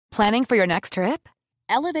Planning for your next trip?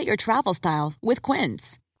 Elevate your travel style with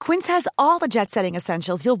Quince. Quince has all the jet-setting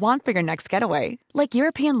essentials you'll want for your next getaway, like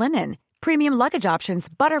European linen, premium luggage options,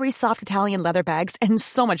 buttery soft Italian leather bags, and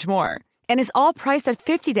so much more. And is all priced at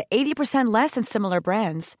 50 to 80% less than similar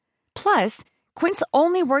brands. Plus, Quince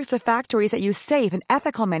only works with factories that use safe and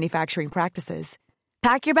ethical manufacturing practices.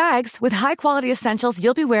 Pack your bags with high-quality essentials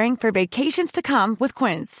you'll be wearing for vacations to come with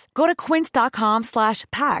Quince. Go to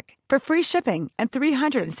quince.com/pack for free shipping and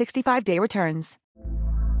 365-day returns.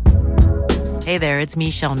 Hey there, it's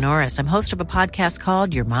Michelle Norris. I'm host of a podcast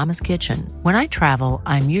called Your Mama's Kitchen. When I travel,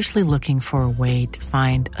 I'm usually looking for a way to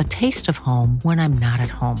find a taste of home when I'm not at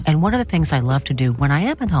home. And one of the things I love to do when I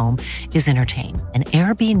am at home is entertain. And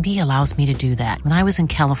Airbnb allows me to do that. When I was in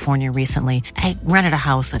California recently, I rented a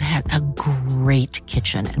house that had a great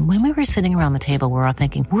kitchen. And when we were sitting around the table, we were all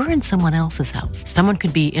thinking, we're in someone else's house. Someone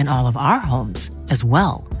could be in all of our homes as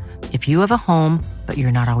well. If you have a home, but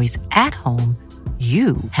you're not always at home,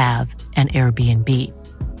 you have an Airbnb.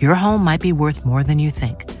 Your home might be worth more than you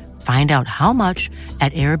think. Find out how much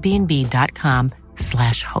at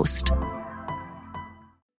airbnb.com/host.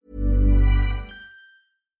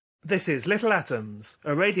 This is Little Atoms,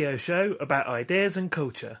 a radio show about ideas and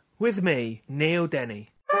culture. With me, Neil Denny.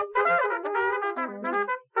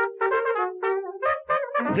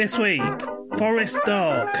 This week, Forest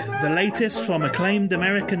Dark, the latest from acclaimed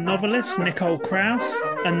American novelist Nicole Krauss,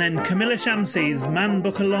 and then Camilla Shamsi's Man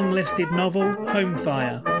Booker long-listed novel, Home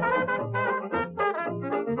Fire.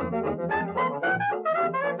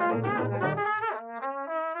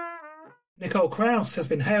 Nicole Krauss has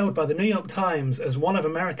been hailed by the New York Times as one of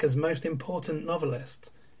America's most important novelists.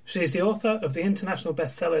 She is the author of the international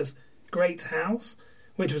bestsellers Great House,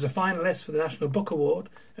 which was a finalist for the National Book Award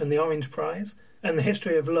and the Orange Prize, and The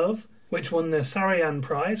History of Love, which won the Sarayan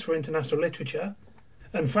Prize for International Literature,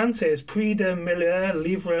 and France's Prix de Meilleur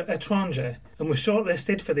Livre Étranger, and was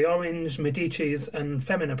shortlisted for the Orange, Medici's and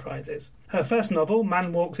Femina Prizes. Her first novel,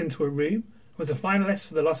 Man Walks Into a Room, was a finalist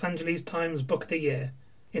for the Los Angeles Times Book of the Year.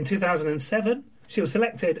 In 2007, she was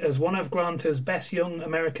selected as one of Granta's best young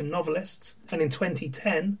American novelists, and in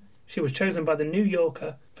 2010, she was chosen by the New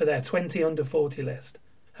Yorker for their 20 under 40 list.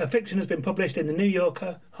 Her fiction has been published in The New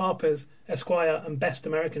Yorker, Harper's, Esquire and Best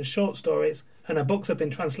American Short Stories, and her books have been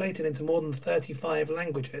translated into more than 35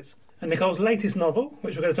 languages. And Nicole's latest novel,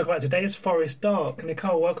 which we're going to talk about today, is Forest Dark.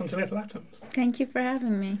 Nicole, welcome to Little Atoms. Thank you for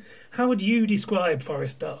having me. How would you describe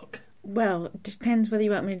Forest Dark? Well, it depends whether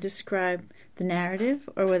you want me to describe the narrative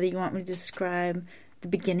or whether you want me to describe the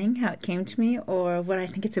beginning, how it came to me, or what I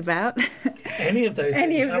think it's about. Any of those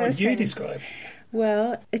things. How would you describe?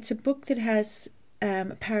 Well, it's a book that has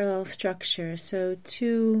a parallel structure, so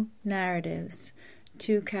two narratives,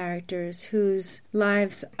 two characters whose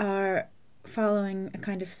lives are following a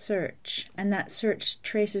kind of search, and that search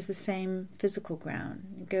traces the same physical ground.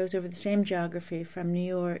 It goes over the same geography from New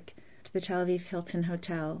York to the Tel Aviv Hilton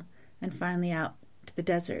Hotel and finally out to the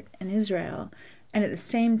desert in Israel. And at the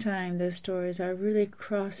same time, those stories are really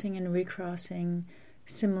crossing and recrossing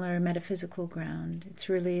similar metaphysical ground. It's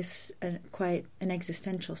really quite an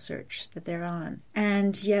existential search that they're on.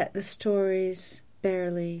 And yet the stories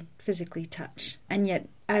barely physically touch. And yet,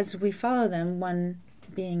 as we follow them, one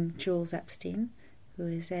being Jules Epstein, who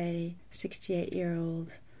is a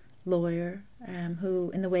 68-year-old lawyer who,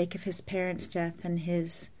 in the wake of his parents' death and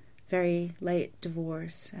his very late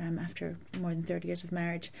divorce, after more than 30 years of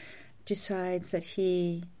marriage, decides that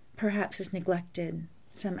he perhaps has neglected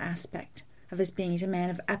some aspect of his being. He's a man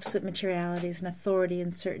of absolute materialities and authority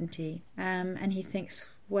and certainty. And he thinks,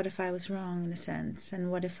 what if I was wrong in a sense?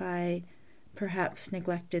 And what if I perhaps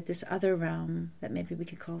neglected this other realm that maybe we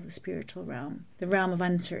could call the spiritual realm, the realm of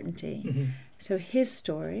uncertainty? Mm-hmm. So his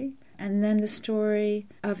story, and then the story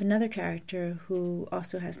of another character who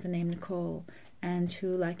also has the name Nicole, and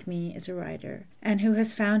who, like me, is a writer, and who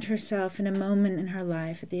has found herself in a moment in her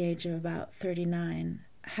life at the age of about 39,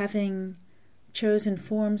 having chosen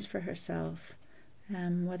forms for herself,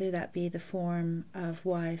 whether that be the form of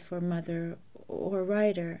wife or mother or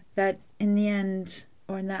writer, that in the end,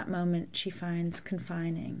 or in that moment, she finds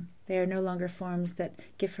confining. They are no longer forms that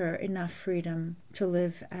give her enough freedom to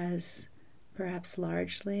live as perhaps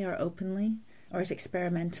largely or openly or as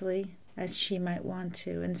experimentally as she might want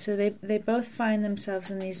to. And so they both find themselves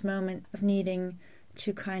in these moments of needing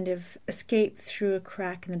to kind of escape through a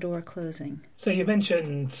crack in the door closing. So you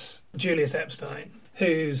mentioned Julius Epstein,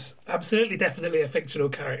 who's absolutely definitely a fictional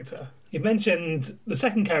character. You've mentioned the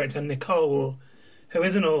second character, Nicole, who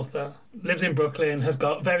is an author, lives in Brooklyn, has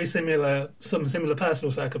got some similar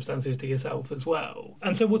personal circumstances to yourself as well.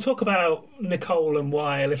 And so we'll talk about Nicole and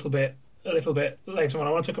why a little bit a little bit later on.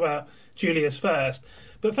 I want to talk about Julius first.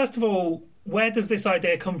 But first of all, where does this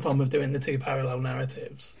idea come from of doing the two parallel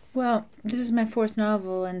narratives? Well, this is my fourth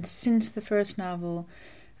novel, and since the first novel,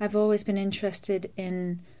 I've always been interested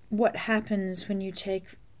in what happens when you take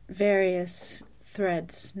various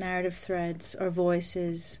threads, narrative threads, or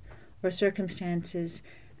voices, or circumstances,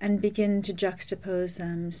 and begin to juxtapose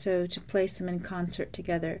them, so to place them in concert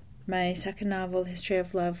together. My second novel, History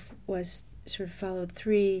of Love, was sort of followed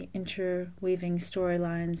three interweaving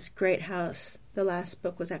storylines. Great House, the last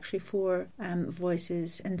book, was actually four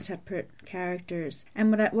voices and separate characters.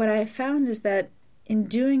 And what I found is that in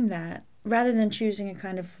doing that, rather than choosing a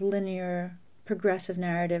kind of linear, progressive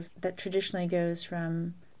narrative that traditionally goes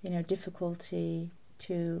from, difficulty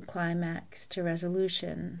to climax to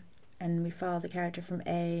resolution, and we follow the character from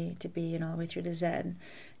A to B and all the way through to Z,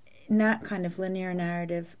 in that kind of linear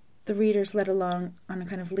narrative, the reader's led along on a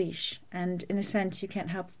kind of leash, and in a sense you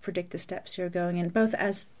can't help but predict the steps you're going in, both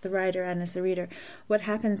as the writer and as the reader. What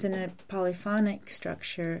happens in a polyphonic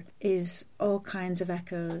structure is all kinds of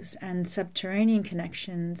echoes and subterranean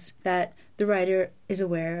connections that the writer is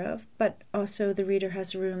aware of, but also the reader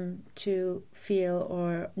has room to feel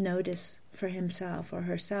or notice for himself or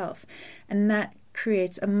herself. And that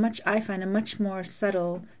creates a much more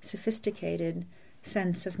subtle, sophisticated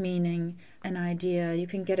sense of meaning and idea. You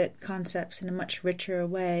can get at concepts in a much richer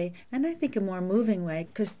way, and I think a more moving way,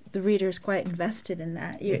 because the reader is quite invested in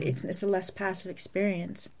that. It's a less passive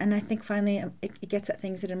experience, and I think finally it gets at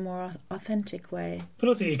things in a more authentic way. But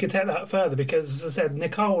also you could take that further, because as I said,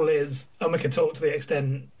 Nicole is, and we could talk to the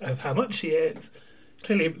extent of how much she is,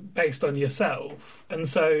 clearly based on yourself, and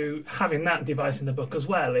so having that device in the book as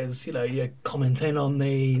well is, you're commenting on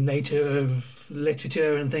the nature of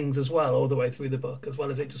literature and things as well all the way through the book, as well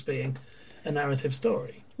as it just being a narrative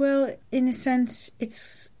story. Well, in a sense,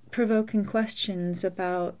 it's provoking questions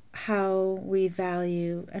about how we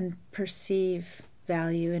value and perceive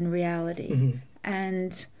value in reality,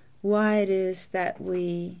 and why it is that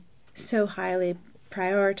we so highly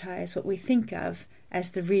prioritize what we think of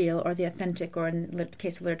as the real or the authentic, or in the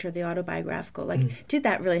case of literature, the autobiographical. Did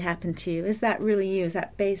that really happen to you? Is that really you? Is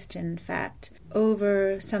that based in fact?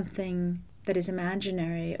 Over something that is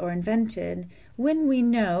imaginary or invented, when we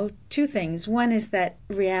know two things. One is that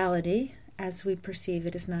reality, as we perceive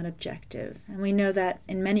it, is not objective. And we know that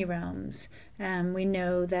in many realms. We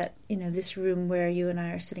know that, this room where you and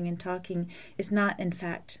I are sitting and talking is not, in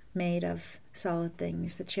fact, made of solid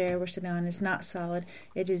things. The chair we're sitting on is not solid.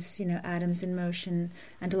 It is, atoms in motion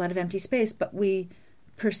and a lot of empty space. But we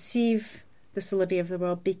perceive the solidity of the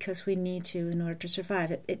world because we need to in order to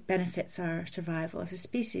survive. It benefits our survival as a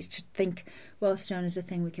species to think, well, a stone is a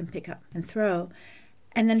thing we can pick up and throw.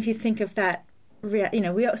 And then if you think of that, we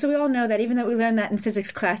all know that, even though we learned that in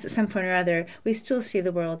physics class at some point or other, we still see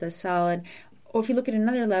the world as solid. Or if you look at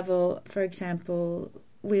another level, for example,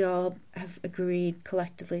 we all have agreed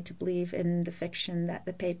collectively to believe in the fiction that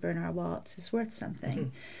the paper in our wallets is worth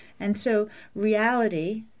something. And so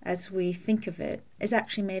reality, as we think of it, is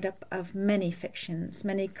actually made up of many fictions,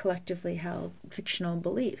 many collectively held fictional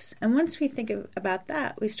beliefs. And once we think about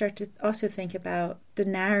that, we start to also think about the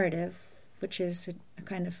narrative, which is a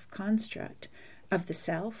kind of construct of the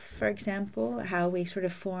self, for example, how we sort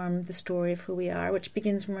of form the story of who we are, which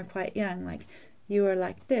begins when we're quite young, like, you are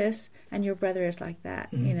like this, and your brother is like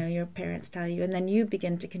that. Your parents tell you, and then you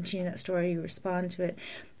begin to continue that story, you respond to it.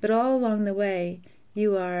 But all along the way,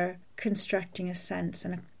 you are constructing a sense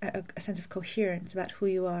and a sense of coherence about who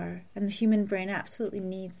you are. And the human brain absolutely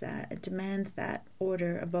needs that. It demands that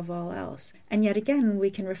order above all else. And yet again, we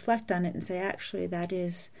can reflect on it and say, actually, that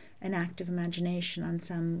is an act of imagination on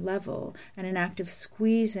some level, and an act of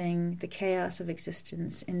squeezing the chaos of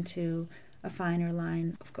existence into a finer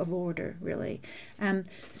line of order, really.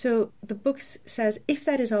 So the book says, if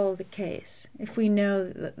that is all the case, if we know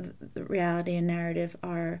that the reality and narrative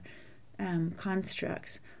are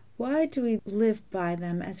constructs, why do we live by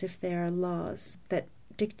them as if they are laws that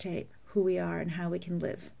dictate who we are and how we can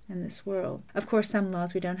live in this world? Of course, some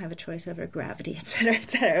laws we don't have a choice over, gravity, etc.,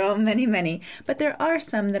 etc., well, many. But there are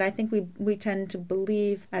some that I think we tend to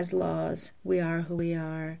believe as laws. We are who we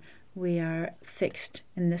are. We are fixed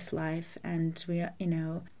in this life, and we are,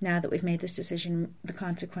 now that we've made this decision, the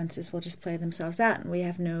consequences will just play themselves out, and we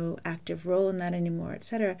have no active role in that anymore,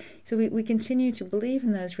 etc. So we continue to believe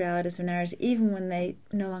in those realities and narratives, even when they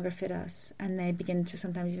no longer fit us, and they begin to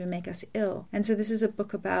sometimes even make us ill. And so this is a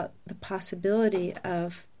book about the possibility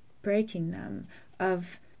of breaking them,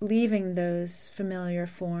 of leaving those familiar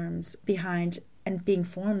forms behind and being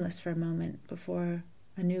formless for a moment before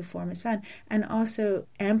a new form is found, and also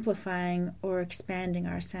amplifying or expanding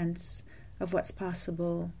our sense of what's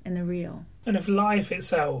possible in the real. And if life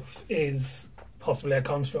itself is possibly a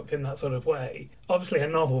construct in that sort of way, obviously a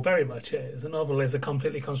novel very much is. A novel is a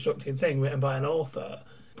completely constructed thing written by an author.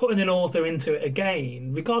 Putting an author into it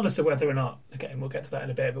again, regardless of whether or not, again, we'll get to that in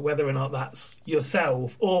a bit, but whether or not that's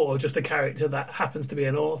yourself or just a character that happens to be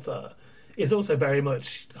an author, is also very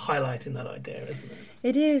much highlighting that idea, isn't it?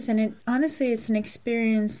 It is, and honestly, it's an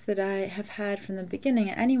experience that I have had from the beginning.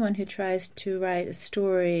 Anyone who tries to write a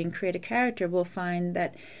story and create a character will find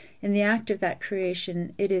that in the act of that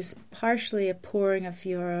creation, it is partially a pouring of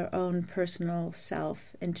your own personal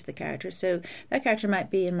self into the character. So that character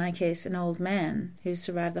might be, in my case, an old man who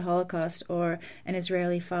survived the Holocaust, or an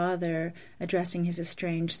Israeli father addressing his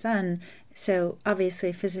estranged son. So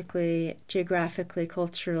obviously, physically, geographically,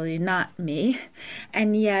 culturally, not me,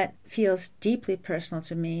 and yet feels deeply personal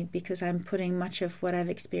to me because I'm putting much of what I've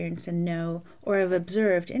experienced and know or have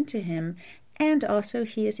observed into him. And also,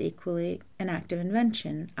 he is equally an act of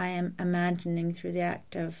invention. I am imagining through the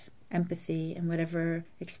act of empathy and whatever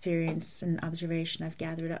experience and observation I've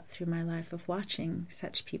gathered up through my life of watching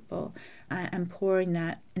such people. I am pouring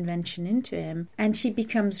that invention into him, and he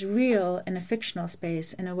becomes real in a fictional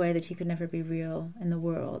space in a way that he could never be real in the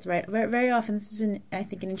world, right? Very often, this is, I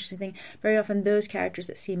think, an interesting thing, very often those characters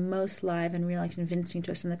that seem most live and real and convincing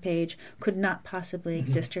to us on the page could not possibly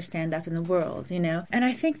exist or stand up in the world, you know? And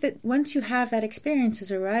I think that once you have that experience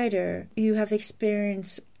as a writer, you have the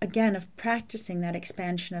experience again, of practicing that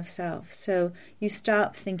expansion of self. So you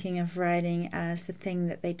stop thinking of writing as the thing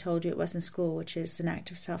that they told you it was in school, which is an act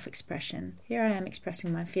of self-expression. Here I am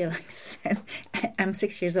expressing my feelings. I'm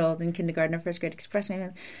 6 years old in kindergarten or first grade, expressing my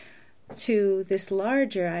feelings. To this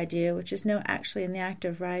larger idea, which is no, actually in the act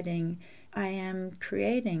of writing, I am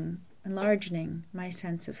creating, enlarging my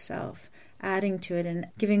sense of self, adding to it and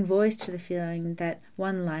giving voice to the feeling that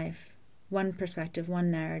one life, one perspective, one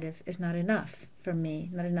narrative is not enough for me,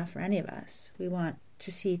 not enough for any of us. We want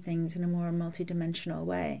to see things in a more multidimensional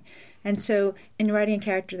way. And so in writing a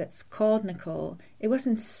character that's called Nicole, it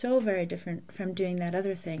wasn't so very different from doing that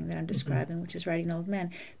other thing that I'm describing, which is writing an old man.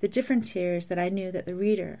 The difference here is that I knew that the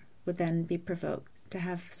reader would then be provoked to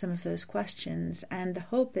have some of those questions. And the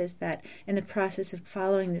hope is that in the process of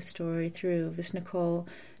following this story through, this Nicole,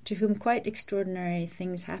 to whom quite extraordinary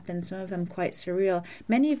things happen, some of them quite surreal,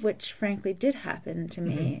 many of which, frankly, did happen to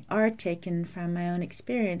me, are taken from my own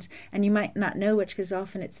experience. And you might not know which, because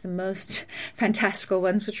often it's the most fantastical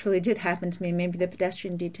ones which really did happen to me, maybe the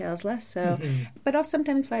pedestrian details less so, but also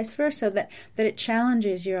sometimes vice versa, that it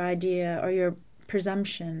challenges your idea or your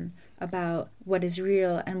presumption about what is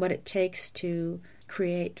real and what it takes to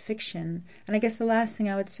create fiction. And I guess the last thing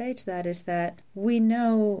I would say to that is that we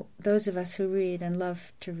know, those of us who read and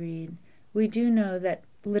love to read, we do know that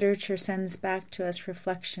literature sends back to us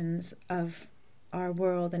reflections of our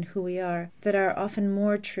world and who we are that are often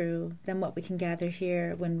more true than what we can gather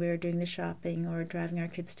here when we're doing the shopping or driving our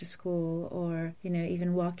kids to school or, you know,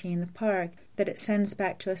 even walking in the park, that it sends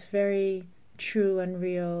back to us very true and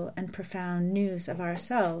real and profound news of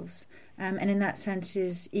ourselves, and in that sense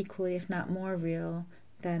is equally, if not more real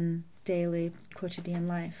than daily quotidian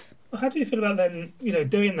life. Well, how do you feel about then, you know,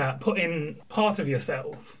 doing that, putting part of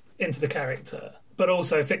yourself into the character, but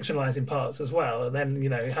also fictionalising parts as well, and then, you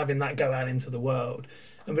know, having that go out into the world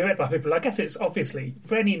and be read by people? I guess it's obviously,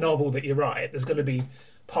 for any novel that you write, there's going to be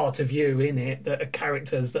part of you in it that are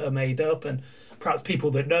characters that are made up, and perhaps people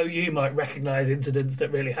that know you might recognise incidents that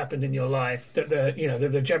really happened in your life that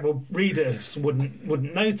the general readers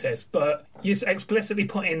wouldn't notice. But you're explicitly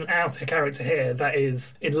putting out a character here that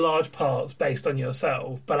is in large parts based on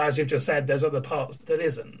yourself, but as you've just said, there's other parts that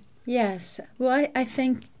isn't. Yes. Well, I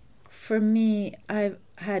think for me, I've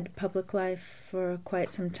had public life for quite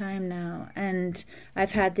some time now, and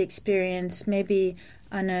I've had the experience maybe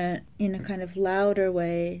in a kind of louder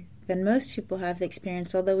way than most people have the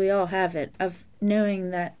experience, although we all have it, of knowing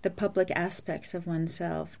that the public aspects of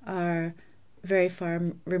oneself are very far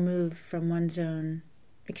removed from one's own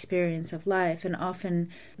experience of life. And often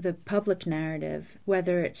the public narrative,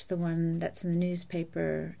 whether it's the one that's in the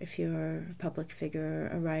newspaper if you're a public figure,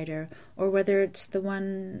 a writer, or whether it's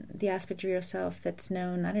the aspect of yourself that's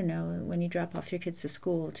known, I don't know, when you drop off your kids to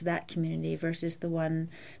school, to that community, versus the one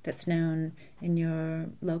that's known in your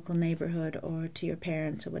local neighborhood or to your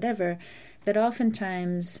parents or whatever, that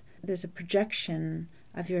oftentimes there's a projection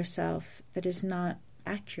of yourself that is not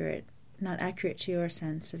accurate to your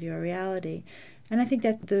sense of your reality. And I think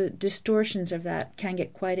that the distortions of that can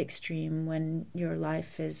get quite extreme when your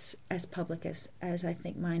life is as public as I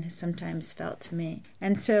think mine has sometimes felt to me.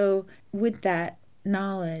 And so with that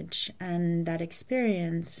knowledge and that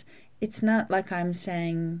experience, it's not like I'm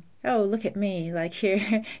saying, oh, look at me, like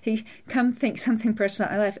here, come think something personal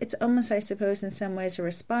about my life. It's almost, I suppose, in some ways a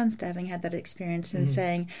response to having had that experience and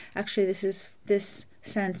saying, actually, this is this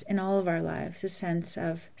sense in all of our lives, a sense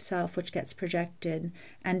of self which gets projected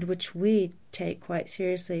and which we take quite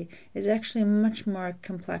seriously, is actually much more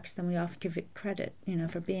complex than we often give it credit,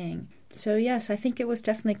 for being. So yes, I think it was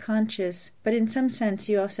definitely conscious, but in some sense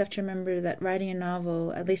you also have to remember that writing a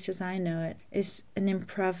novel, at least as I know it, is an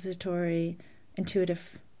improvisatory,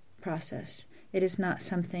 intuitive process. It is not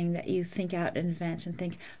something that you think out in advance and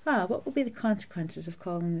think, what will be the consequences of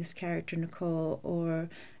calling this character Nicole, or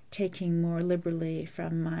taking more liberally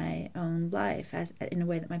from my own life as in a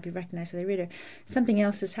way that might be recognized by the reader. Something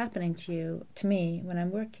else is happening to me when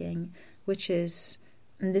I'm working, which is,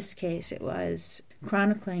 in this case, it was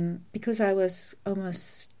chronicling, because I was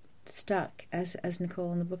almost stuck, as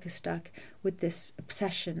Nicole in the book is stuck, with this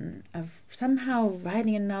obsession of somehow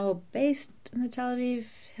writing a novel based on the Tel Aviv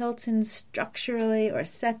Hilton structurally, or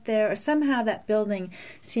set there, or somehow that building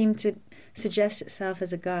seemed to suggest itself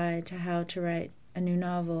as a guide to how to write a new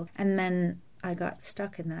novel. And then I got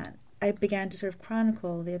stuck in that. I began to sort of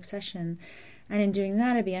chronicle the obsession, and in doing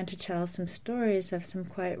that I began to tell some stories of some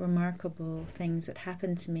quite remarkable things that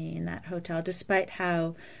happened to me in that hotel, despite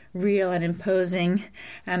how real and imposing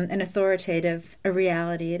and authoritative a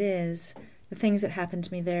reality it is. The things that happened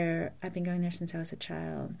to me there, I've been going there since I was a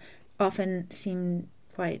child, often seem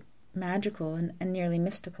quite magical and nearly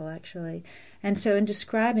mystical, actually. And so in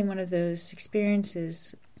describing one of those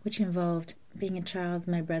experiences, which involved being a child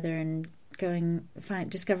with my brother and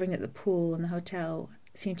discovering that the pool in the hotel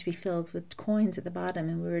seemed to be filled with coins at the bottom,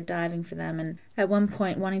 and we were diving for them. And at one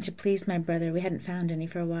point, wanting to please my brother, we hadn't found any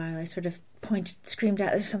for a while, I sort of screamed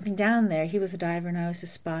out, there's something down there. He was a diver and I was a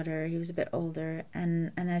spotter. He was a bit older,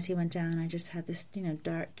 and as he went down, I just had this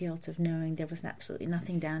dark guilt of knowing there was absolutely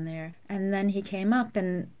nothing down there. And then he came up,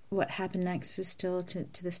 and what happened next is still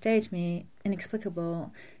to this day to me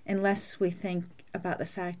inexplicable, unless we think about the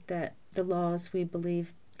fact that the laws we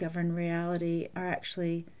believe govern reality are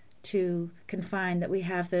actually too confined, that we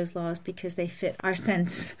have those laws because they fit our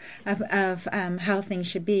sense of how things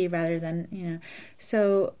should be, rather than,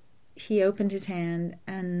 So he opened his hand,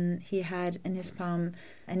 and he had in his palm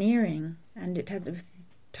an earring, and it had this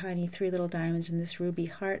tiny 3 little diamonds and this ruby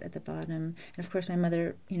heart at the bottom. And of course my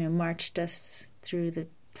mother, marched us through the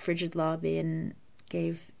frigid lobby and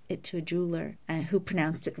gave it to a jeweler, who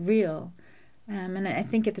pronounced it real. And I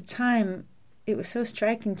think at the time it was so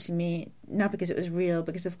striking to me, not because it was real,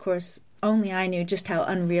 because of course only I knew just how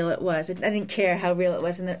unreal it was. I didn't care how real it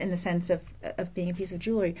was in the sense of being a piece of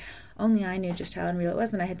jewelry. Only I knew just how unreal it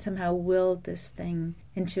was, and I had somehow willed this thing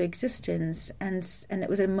into existence. And it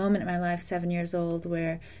was a moment in my life, 7 years old,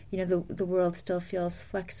 where the world still feels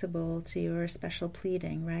flexible to your special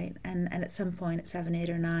pleading, right? And at some point at 7, 8,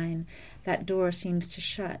 or 9, that door seems to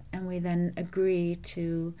shut, and we then agree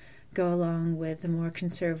to go along with a more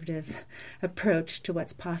conservative approach to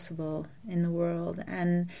what's possible in the world,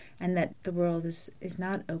 and that the world is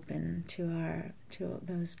not open to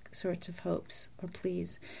those sorts of hopes or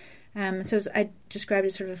pleas. So I described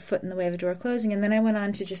it as sort of a foot in the way of a door closing, and then I went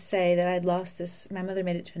on to just say that I'd lost this. My mother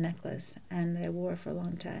made it to a necklace, and that I wore for a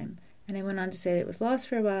long time. And I went on to say that it was lost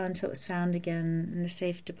for a while until it was found again in a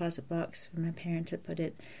safe deposit box where my parents had put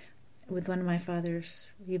it, with one of my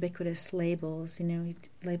father's ubiquitous labels. He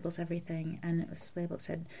labels everything, and it was this label that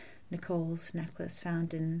said Nicole's necklace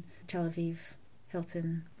found in Tel Aviv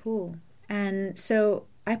Hilton pool. And so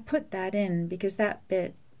I put that in because that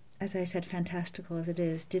bit, as I said, fantastical as it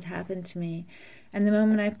is, did happen to me. And the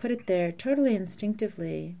moment I put it there, totally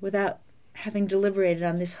instinctively, without having deliberated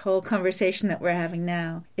on this whole conversation that we're having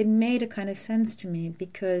now, it made a kind of sense to me,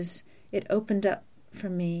 because it opened up for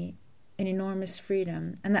me an enormous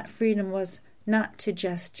freedom. And that freedom was not to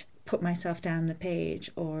just put myself down the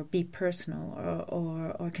page or be personal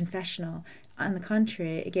or confessional. On the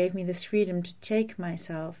contrary, it gave me this freedom to take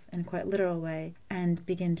myself in a quite literal way and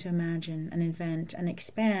begin to imagine and invent and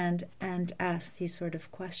expand and ask these sort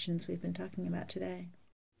of questions we've been talking about today.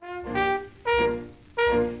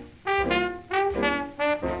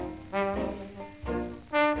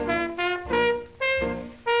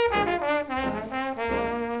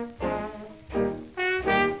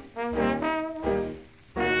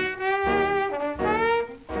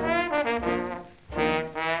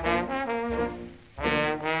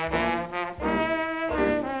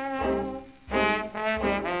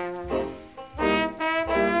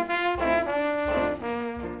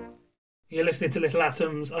 You're listening to Little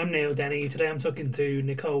Atoms. I'm Neil Denny. Today I'm talking to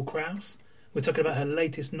Nicole Krauss. We're talking about her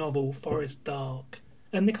latest novel, Forest Dark.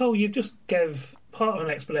 And Nicole, you've just gave part of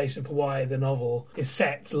an explanation for why the novel is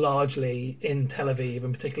set largely in Tel Aviv,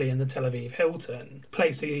 and particularly in the Tel Aviv Hilton,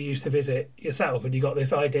 place that you used to visit yourself, and you got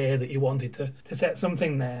this idea that you wanted to set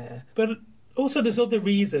something there. But also there's other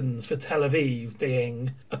reasons for Tel Aviv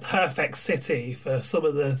being a perfect city for some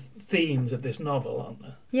of the themes of this novel, aren't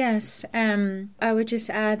there? Yes, I would just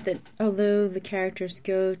add that although the characters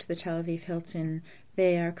go to the Tel Aviv Hilton,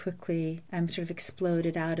 they are quickly sort of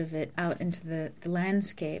exploded out of it, out into the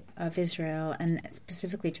landscape of Israel and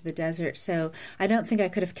specifically to the desert. So I don't think I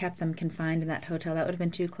could have kept them confined in that hotel. That would have been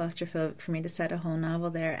too claustrophobic for me to set a whole novel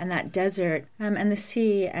there. And that desert and the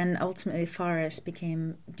sea and ultimately the forest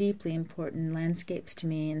became deeply important landscapes to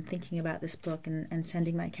me in thinking about this book and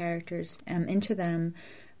sending my characters into them.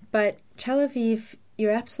 But Tel Aviv,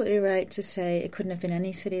 you're absolutely right to say it couldn't have been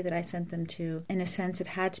any city that I sent them to. In a sense, it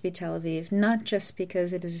had to be Tel Aviv, not just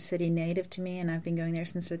because it is a city native to me and I've been going there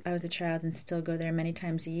since I was a child and still go there many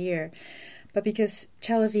times a year, but because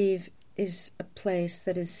Tel Aviv is a place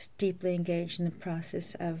that is deeply engaged in the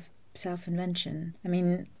process of self-invention. I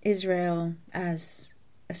mean, Israel as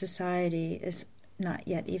a society is not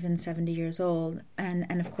yet even 70 years old, and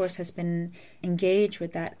of course has been engaged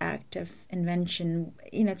with that act of invention.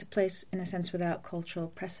 You know, it's a place, in a sense, without cultural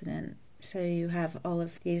precedent. So you have all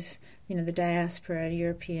of these, you know, the diaspora,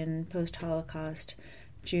 European post-Holocaust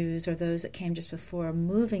Jews, or those that came just before,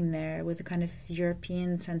 moving there with a kind of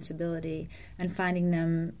European sensibility and finding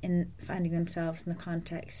themselves in the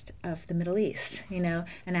context of the Middle East, you know,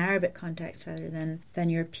 an Arabic context rather than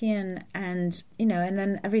European. And, you know, and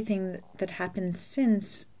then everything that happened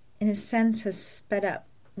since, in a sense, has sped up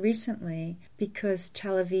recently because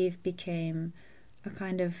Tel Aviv became a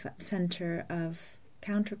kind of center of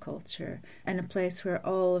counterculture and a place where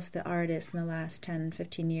all of the artists in the last 10,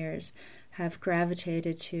 15 years have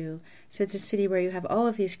gravitated to. So it's a city where you have all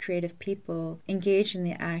of these creative people engaged in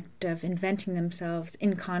the act of inventing themselves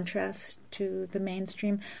in contrast to the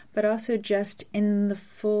mainstream, but also just in the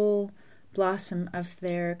full blossom of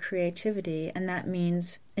their creativity. And that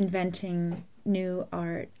means inventing new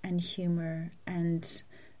art and humor and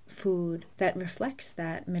food that reflects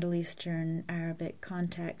that Middle Eastern Arabic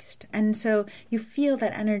context. And so you feel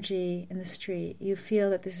that energy in the street. You feel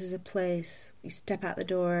that this is a place, you step out the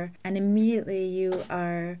door and immediately you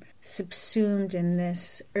are subsumed in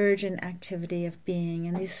this urgent activity of being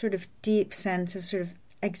and this sort of deep sense of sort of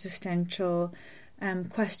existential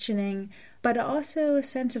questioning, but also a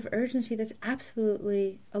sense of urgency that's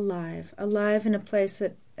absolutely alive in a place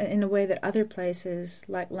that, in a way that other places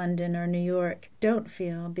like London or New York don't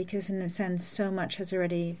feel, because in a sense so much has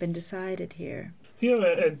already been decided here. You're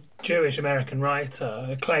a Jewish American writer,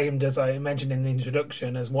 acclaimed, as I mentioned in the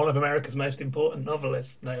introduction, as one of America's most important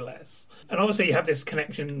novelists, no less. And obviously you have this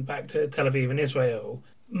connection back to Tel Aviv and Israel,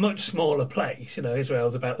 much smaller place. You know,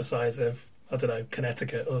 Israel's about the size of, I don't know,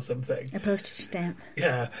 Connecticut or something. A postage stamp.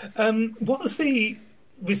 Yeah. What's the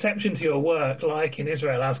reception to your work like in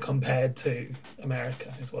Israel as compared to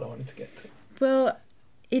America, is what I wanted to get to. Well,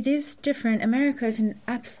 it is different. America is an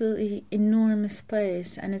absolutely enormous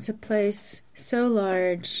place, and it's a place so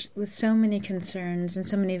large with so many concerns and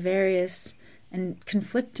so many various and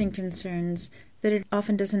conflicting concerns that it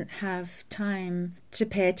often doesn't have time to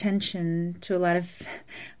pay attention to a lot of,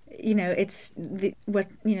 you know, it's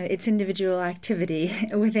individual activity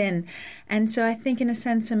within. And so I think in a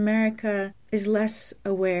sense America is less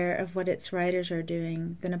aware of what its writers are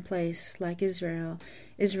doing than a place like Israel.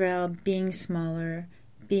 Israel being smaller,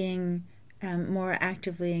 being more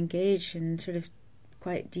actively engaged in sort of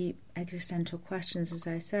quite deep existential questions, as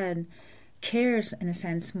I said, cares in a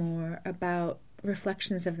sense more about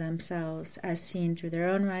reflections of themselves as seen through their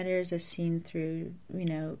own writers, as seen through, you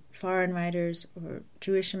know, foreign writers or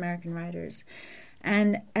Jewish American writers.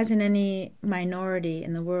 And as in any minority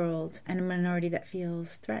in the world, and a minority that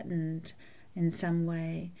feels threatened in some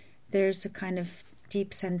way, there's a kind of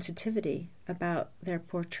deep sensitivity about their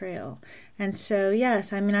portrayal. And so,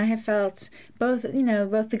 yes, I mean, I have felt both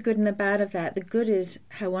the good and the bad of that. The good is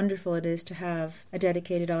how wonderful it is to have a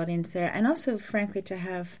dedicated audience there, and also, frankly, to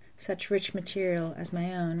have such rich material as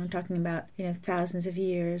my own. I'm talking about, you know, thousands of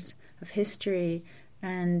years of history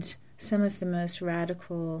and some of the most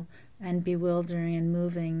radical and bewildering and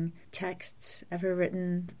moving texts ever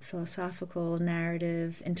written, philosophical,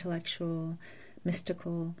 narrative, intellectual,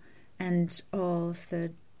 mystical, and all of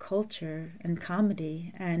the culture and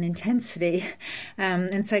comedy and intensity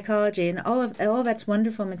and psychology and all that's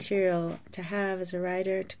wonderful material to have as a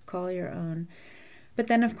writer, to call your own. But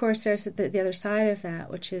then, of course, there's the other side of that,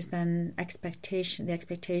 which is then the expectation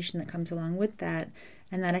that comes along with that.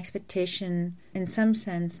 And that expectation, in some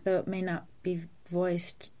sense, though it may not be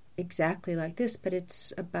voiced exactly like this, but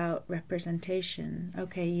it's about representation.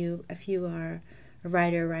 Okay, if you are a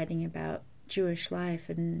writer writing about Jewish life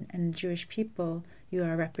and Jewish people, you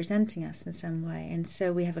are representing us in some way. And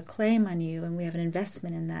so we have a claim on you, and we have an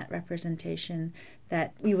investment in that representation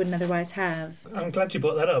that we wouldn't otherwise have. I'm glad you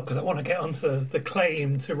brought that up, because I want to get onto the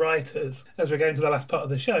claim to writers as we're going to the last part of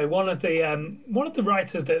the show. One of the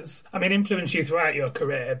writers that's, influenced you throughout your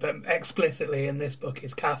career, but explicitly in this book,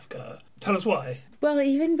 is Kafka. Tell us why. Well,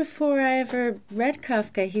 even before I ever read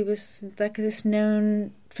Kafka, he was like this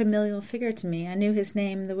known familial figure to me. I knew his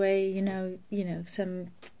name the way you know some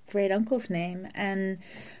great uncle's name. And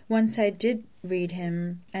once I did read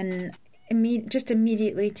him, and just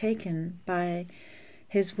immediately taken by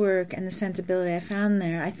his work and the sensibility I found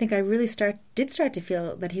there, I think I really did start to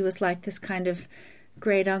feel that he was like this kind of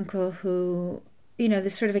great uncle who,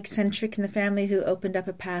 this sort of eccentric in the family who opened up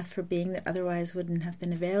a path for being that otherwise wouldn't have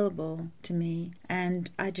been available to me. And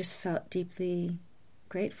I just felt deeply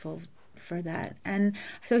grateful for that. And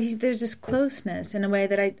so there's this closeness in a way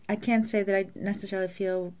that I can't say that I necessarily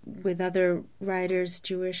feel with other writers,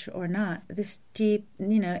 Jewish or not. This deep,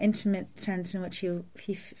 intimate sense in which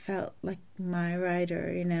he felt like my writer,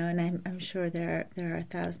 and I'm sure there are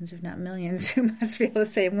thousands, if not millions, who must feel the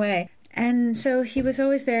same way. And so he was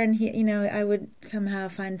always there, and I would somehow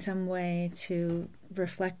find some way to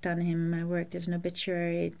reflect on him in my work. There's an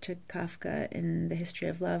obituary to Kafka in The History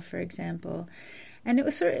of Love, for example. And it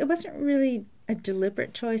wasn't really a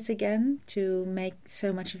deliberate choice, again, to make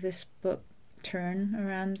so much of this book turn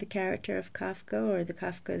around the character of Kafka or the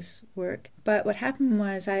Kafka's work. But what happened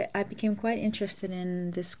was I became quite interested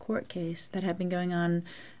in this court case that had been going on.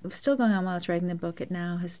 It was still going on while I was writing the book. It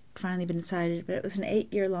now has finally been decided, but it was an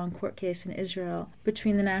 8-year-long court case in Israel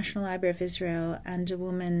between the National Library of Israel and a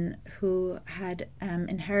woman who had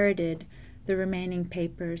inherited the remaining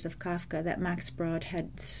papers of Kafka that Max Brod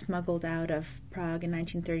had smuggled out of Prague in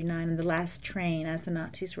 1939 on the last train as the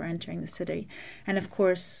Nazis were entering the city. And of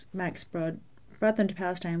course, Max Brod brought them to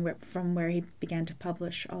Palestine, from where he began to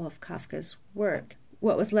publish all of Kafka's work.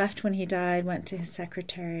 What was left when he died went to his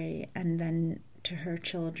secretary and then to her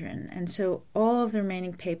children. And so all of the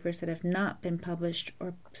remaining papers that have not been published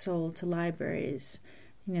or sold to libraries,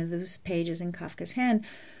 those pages in Kafka's hand,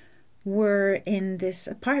 were in this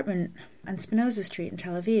apartment on Spinoza Street in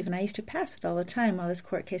Tel Aviv, and I used to pass it all the time while this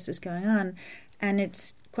court case was going on. And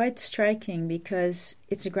it's quite striking because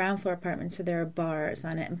it's a ground floor apartment, so there are bars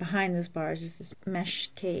on it, and behind those bars is this mesh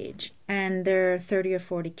cage. And there are 30 or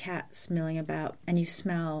 40 cats milling about, and you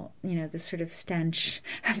smell, this sort of stench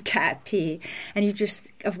of cat pee. And you just,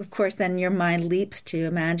 of course, then your mind leaps to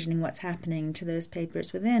imagining what's happening to those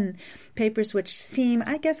papers within. Papers which seem,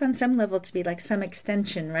 I guess, on some level to be like some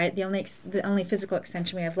extension, right? The only physical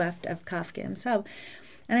extension we have left of Kafka himself.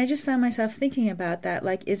 And I just found myself thinking about that,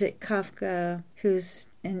 like, is it Kafka who's,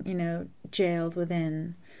 jailed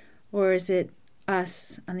within? Or is it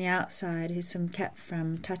us on the outside who's kept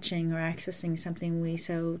from touching or accessing something we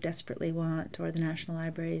so desperately want, or the National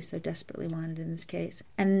Library so desperately wanted in this case?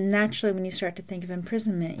 And naturally, when you start to think of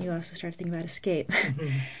imprisonment, you also start to think about escape.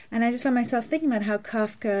 Mm-hmm. And I just found myself thinking about how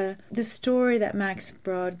Kafka, the story that Max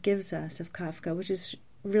Brod gives us of Kafka, which is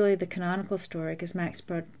really the canonical story, because Max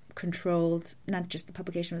Brod controlled not just the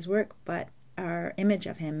publication of his work, but our image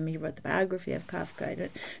of him. He wrote the biography of Kafka.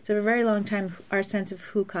 So for a very long time, our sense of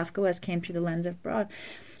who Kafka was came through the lens of Brod.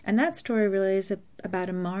 And that story really is about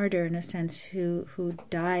a martyr, in a sense, who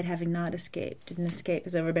died having not escaped. Didn't escape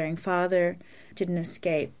his overbearing father, didn't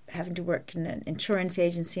escape having to work in an insurance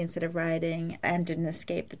agency instead of writing, and didn't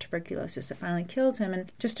escape the tuberculosis that finally killed him,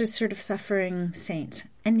 and just a sort of suffering saint.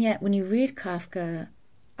 And yet, when you read Kafka,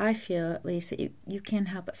 I feel, at least, that you can't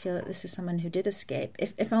help but feel that this is someone who did escape,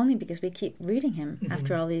 if only because we keep reading him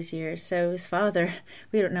after all these years. So his father,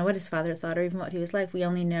 we don't know what his father thought or even what he was like. We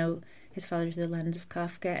only know his father through the lens of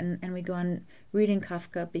Kafka, and we go on reading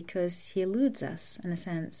Kafka because he eludes us, in a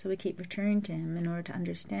sense. So we keep returning to him in order to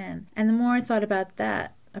understand. And the more I thought about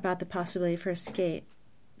that, about the possibility for escape,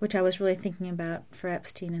 which I was really thinking about for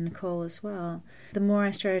Epstein and Nicole as well, the more I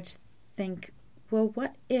started to think, well,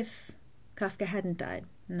 what if Kafka hadn't died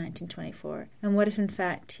in 1924? And what if, in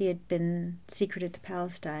fact, he had been secreted to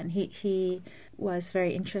Palestine? He was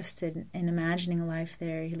very interested in imagining a life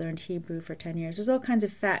there. He learned Hebrew for 10 years. There's all kinds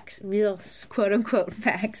of facts, real quote-unquote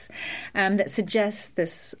facts, that suggest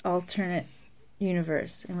this alternate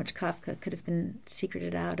universe in which Kafka could have been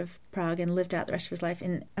secreted out of Prague and lived out the rest of his life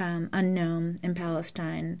in unknown in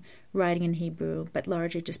Palestine, writing in Hebrew, but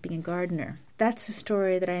largely just being a gardener. That's the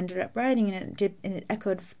story that I ended up writing, and it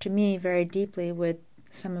echoed to me very deeply with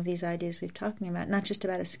some of these ideas we've talking about, not just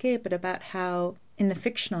about escape, but about how in the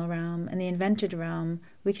fictional realm and the invented realm,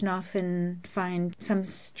 we can often find some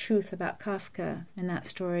truth about Kafka, and that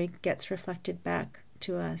story gets reflected back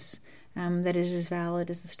to us, that it is as valid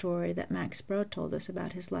as the story that Max Brod told us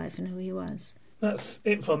about his life and who he was. That's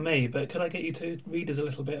it from me, but could I get you to read us a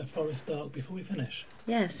little bit of Forest Dark before we finish?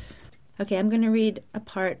 Yes. Okay, I'm going to read a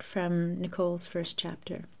part from Nicole's first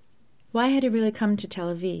chapter. Why had he really come to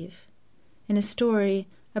Tel Aviv? In a story,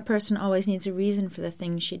 a person always needs a reason for the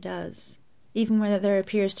things she does. Even where there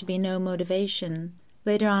appears to be no motivation,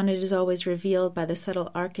 later on it is always revealed by the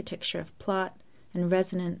subtle architecture of plot and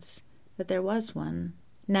resonance that there was one.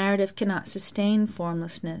 Narrative cannot sustain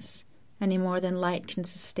formlessness, any more than light can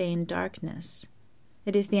sustain darkness.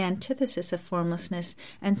 It is the antithesis of formlessness,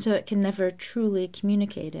 and so it can never truly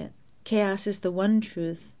communicate it. Chaos is the one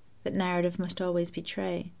truth that narrative must always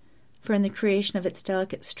betray, for in the creation of its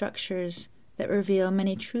delicate structures that reveal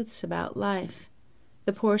many truths about life,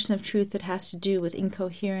 the portion of truth that has to do with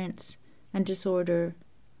incoherence and disorder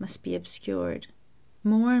must be obscured.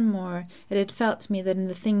 More and more it had felt to me that in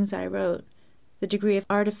the things I wrote, the degree of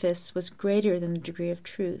artifice was greater than the degree of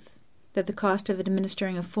truth, that the cost of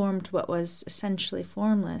administering a form to what was essentially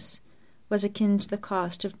formless was akin to the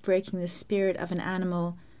cost of breaking the spirit of an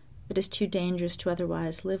animal that is too dangerous to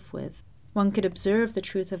otherwise live with. One could observe the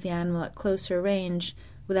truth of the animal at closer range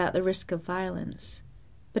without the risk of violence,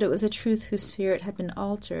 but it was a truth whose spirit had been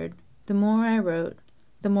altered. The more I wrote,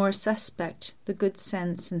 the more suspect the good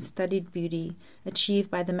sense and studied beauty achieved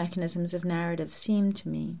by the mechanisms of narrative seemed to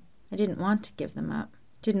me. I didn't want to give them up,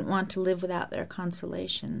 didn't want to live without their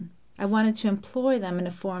consolation. I wanted to employ them in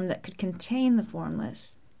a form that could contain the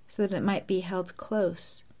formless, so that it might be held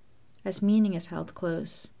close, as meaning is held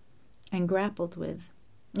close, and grappled with.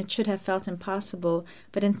 It should have felt impossible,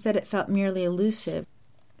 but instead it felt merely elusive,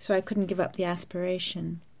 so I couldn't give up the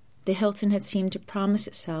aspiration. The Hilton had seemed to promise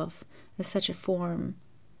itself as such a form,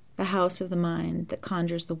 the house of the mind that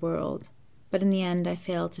conjures the world, but in the end I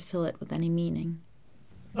failed to fill it with any meaning.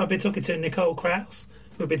 I've been talking to Nicole Krauss.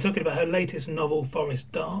 We've been talking about her latest novel,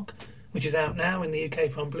 Forest Dark, which is out now in the UK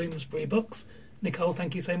from Bloomsbury Books. Nicole,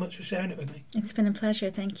 thank you so much for sharing it with me. It's been a pleasure,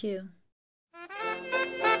 thank you.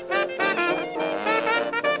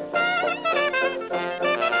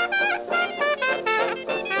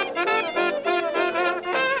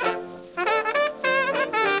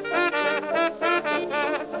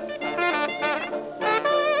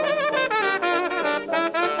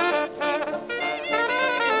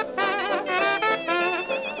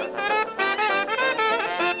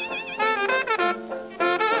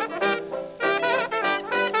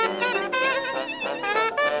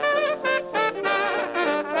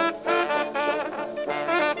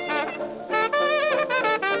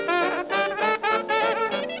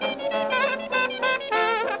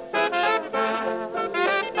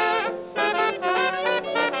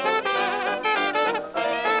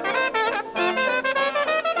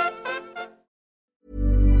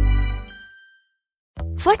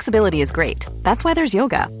 Flexibility is great. That's why there's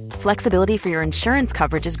yoga. Flexibility for your insurance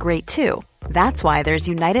coverage is great too. That's why there's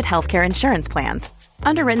United Healthcare Insurance Plans.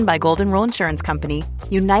 Underwritten by Golden Rule Insurance Company,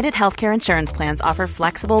 United Healthcare Insurance Plans offer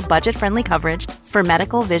flexible, budget-friendly coverage for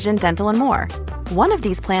medical, vision, dental, and more. One of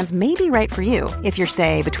these plans may be right for you if you're,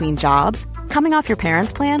 say, between jobs, coming off your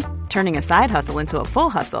parents' plan, turning a side hustle into a full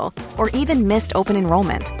hustle, or even missed open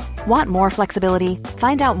enrollment. Want more flexibility?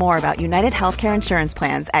 Find out more about United Healthcare Insurance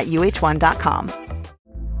Plans at uh1.com.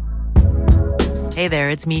 Hey there,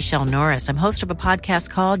 it's Michelle Norris. I'm host of a podcast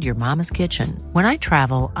called Your Mama's Kitchen. When I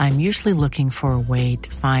travel, I'm usually looking for a way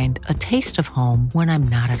to find a taste of home when I'm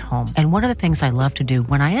not at home. And one of the things I love to do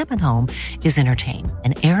when I am at home is entertain.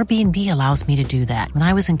 And Airbnb allows me to do that. When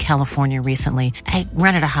I was in California recently, I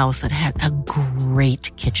rented a house that had a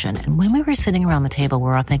great kitchen. And when we were sitting around the table, we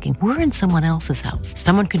were all thinking, we're in someone else's house.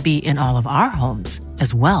 Someone could be in all of our homes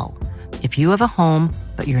as well. If you have a home,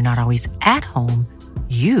 but you're not always at home,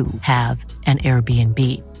 you have an Airbnb.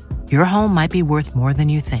 Your home might be worth more than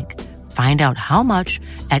you think. Find out how much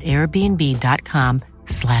at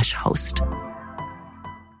airbnb.com/host.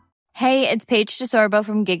 Hey, it's Paige DeSorbo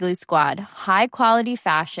from Giggly Squad. High quality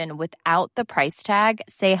fashion without the price tag.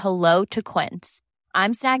 Say hello to Quince.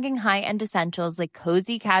 I'm snagging high-end essentials like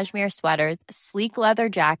cozy cashmere sweaters, sleek leather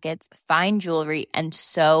jackets, fine jewelry, and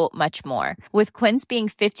so much more. With Quince being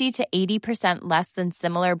 50 to 80% less than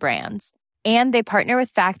similar brands. And they partner with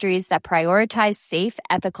factories that prioritize safe,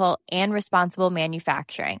 ethical, and responsible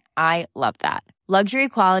manufacturing. I love that. Luxury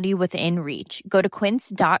quality within reach. Go to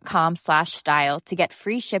quince.com/style to get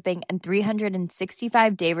free shipping and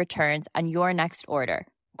 365-day returns on your next order.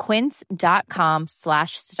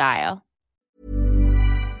 Quince.com/style.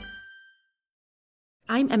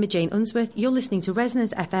 I'm Emma Jane Unsworth. You're listening to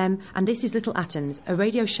Resonance FM, and this is Little Atoms, a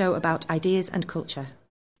radio show about ideas and culture.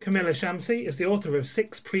 Kamila Shamsie is the author of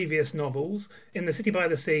 6 previous novels, In the City by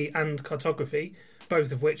the Sea and Cartography,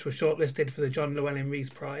 both of which were shortlisted for the John Llewellyn Rhys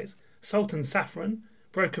Prize, Salt and Saffron,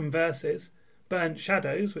 Broken Verses, Burnt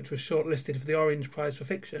Shadows, which was shortlisted for the Orange Prize for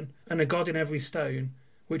Fiction, and A God in Every Stone,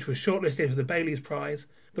 which was shortlisted for the Bailey's Prize,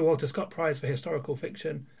 the Walter Scott Prize for Historical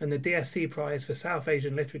Fiction, and the DSC Prize for South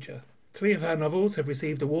Asian Literature. 3 of her novels have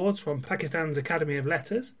received awards from Pakistan's Academy of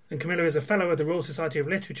Letters, and Kamila is a Fellow of the Royal Society of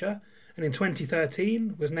Literature, and in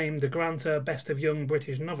 2013 was named the Granta Best of Young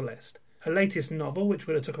British Novelist. Her latest novel, which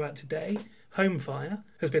we're going to talk about today, Home Fire,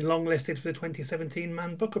 has been longlisted for the 2017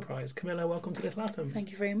 Man Booker Prize. Kamila, welcome to Little Atoms.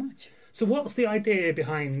 Thank you very much. So what's the idea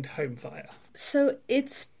behind Home Fire? So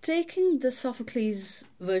it's taking the Sophocles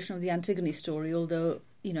version of the Antigone story, although,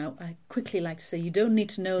 I quickly like to say you don't need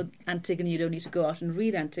to know Antigone, you don't need to go out and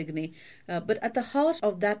read Antigone. But at the heart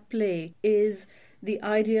of that play is the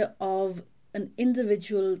idea of an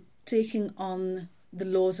individual taking on the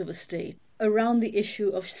laws of a state around the issue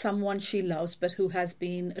of someone she loves but who has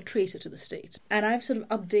been a traitor to the state. And I've sort of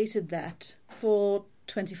updated that for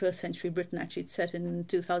 21st century Britain. Actually, it's set in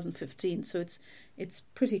 2015, so it's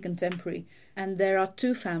pretty contemporary. And there are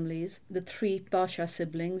 2 families, the 3 Pasha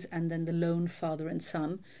siblings and then the lone father and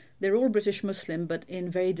son. They're all British Muslim, but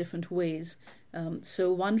in very different ways.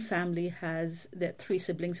 So one family has their 3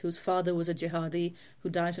 siblings whose father was a jihadi who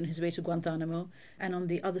dies on his way to Guantanamo. And on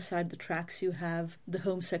the other side of the tracks, you have the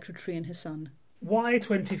Home Secretary and his son. Why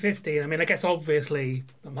 2015? I mean, I guess obviously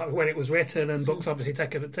when it was written, and books obviously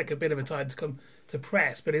take a bit of a time to come to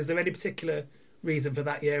press, but is there any particular reason for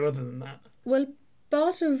that year other than that? Well,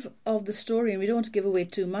 part of the story, and we don't want to give away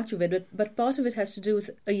too much of it, but part of it has to do with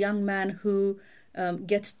a young man who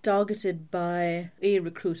gets targeted by a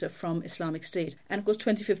recruiter from Islamic State. And of course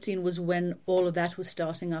 2015 was when all of that was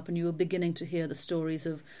starting up and you were beginning to hear the stories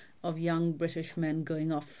of young British men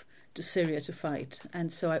going off to Syria to fight.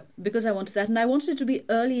 And so because I wanted that, and I wanted it to be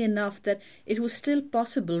early enough that it was still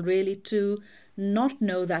possible really to not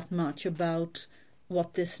know that much about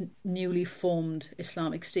what this newly formed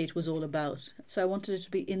Islamic State was all about. So I wanted it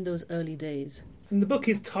to be in those early days. And the book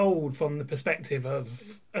is told from the perspective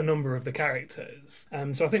of a number of the characters.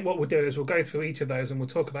 So I think what we'll do is we'll go through each of those and we'll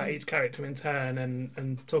talk about each character in turn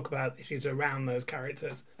and talk about issues around those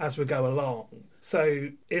characters as we go along. So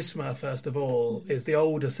Isma, first of all, is the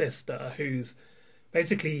older sister who's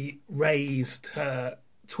basically raised her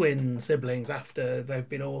twin siblings after they've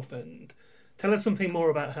been orphaned. Tell us something more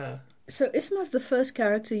about her. So Isma's the first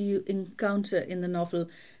character you encounter in the novel.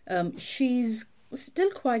 She's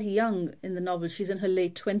still quite young in the novel. She's in her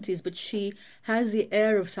late 20s, but she has the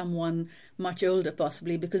air of someone much older,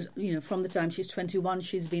 possibly, because, from the time she's 21,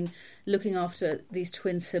 she's been looking after these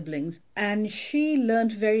twin siblings. And she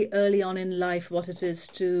learned very early on in life what it is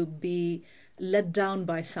to be let down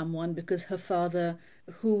by someone because her father,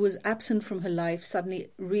 who was absent from her life, suddenly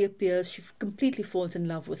reappears. She completely falls in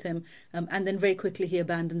love with him, and then very quickly he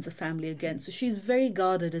abandons the family again. So she's very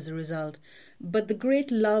guarded as a result. But the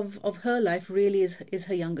great love of her life really is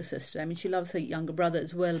her younger sister. I mean, she loves her younger brother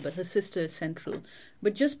as well, but her sister is central.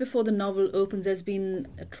 But just before the novel opens, there's been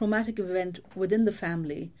a traumatic event within the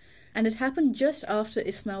family. And it happened just after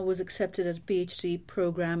Isma was accepted at a PhD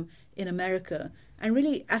program in America. And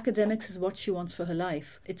really, academics is what she wants for her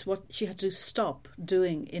life. It's what she had to stop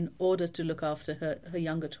doing in order to look after her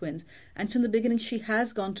younger twins. And so in the beginning, she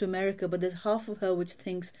has gone to America, but there's half of her which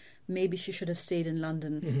thinks maybe she should have stayed in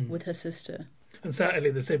London with her sister. And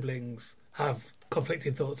certainly the siblings have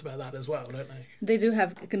conflicting thoughts about that as well, don't they? They do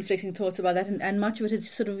have conflicting thoughts about that, and much of it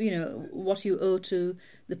is sort of, what you owe to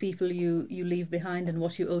the people you leave behind and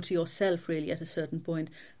what you owe to yourself, really, at a certain point.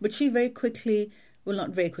 But she very quickly, well,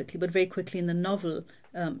 not very quickly, but very quickly in the novel,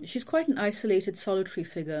 she's quite an isolated, solitary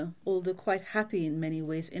figure, although quite happy in many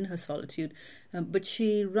ways in her solitude. But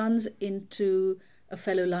she runs into a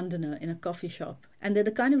fellow Londoner in a coffee shop. And they're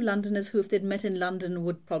the kind of Londoners who, if they'd met in London,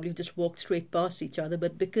 would probably just walk straight past each other.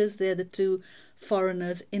 But because they're the 2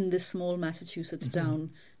 foreigners in this small Massachusetts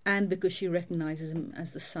town, and because she recognises him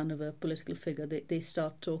as the son of a political figure, they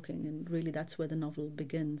start talking, and really that's where the novel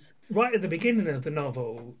begins. Right at the beginning of the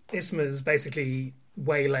novel, Isma's basically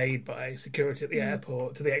waylaid by security at the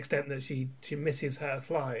airport to the extent that she misses her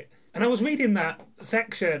flight. And I was reading that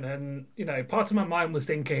section and, part of my mind was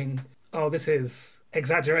thinking, oh, this is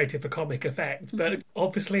exaggerated for comic effect, but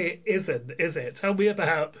obviously it isn't, is it? Tell me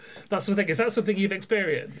about that sort of thing. Is that something you've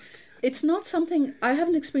experienced? It's not something, I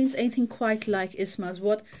haven't experienced anything quite like Isma's.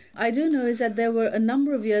 What I do know is that there were a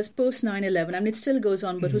number of years post 9/11, I mean, it still goes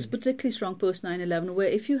on, but it was particularly strong post 9/11, where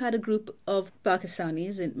if you had a group of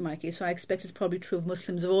Pakistanis, in my case, so I expect it's probably true of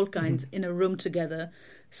Muslims of all kinds, in a room together,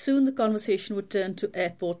 soon the conversation would turn to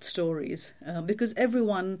airport stories, because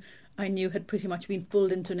everyone I knew had pretty much been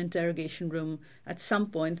pulled into an interrogation room at some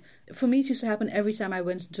point. For me, it used to happen every time I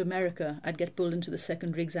went into America. I'd get pulled into the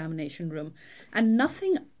secondary examination room. And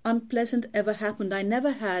nothing unpleasant ever happened. I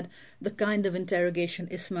never had the kind of interrogation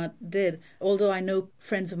Isma did, although I know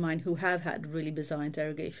friends of mine who have had really bizarre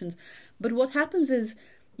interrogations. But what happens is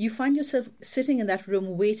you find yourself sitting in that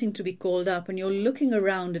room waiting to be called up, and you're looking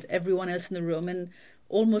around at everyone else in the room, and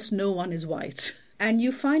almost no one is white. And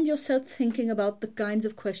you find yourself thinking about the kinds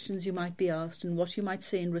of questions you might be asked and what you might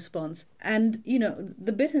say in response. And, you know,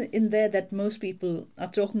 the bit in there that most people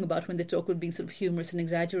are talking about when they talk about being sort of humorous and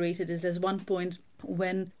exaggerated is there's one point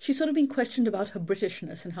when she's sort of being questioned about her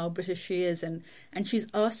Britishness and how British she is, and she's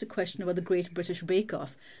asked a question about the Great British Bake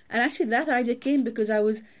Off. And actually that idea came because I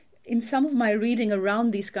was, in some of my reading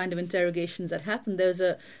around these kind of interrogations that happened, there's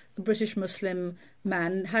a British Muslim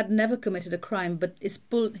man, had never committed a crime, but is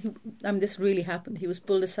pulled, this really happened, he was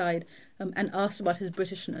pulled aside and asked about his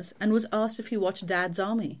Britishness, and was asked if he watched Dad's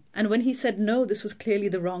Army. And when he said no, this was clearly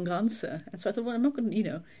the wrong answer. And so I thought, well, I'm not going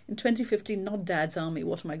to, in 2015, not Dad's Army,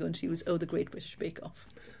 what am I going to use? Oh, the Great British Bake Off.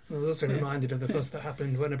 I was also reminded of the fuss that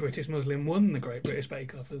happened when a British Muslim won the Great British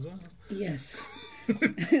Bake Off as well. Yes.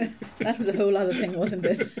 That was a whole other thing, wasn't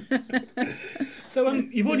it? So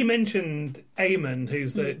you've already mentioned Eamon,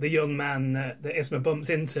 who's the young man that Isma bumps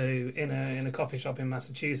into in a coffee shop in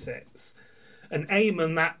Massachusetts. And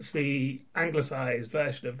Eamon, that's the anglicised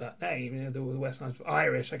version of that name, the West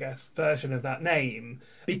Irish, I guess, version of that name,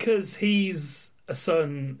 because he's a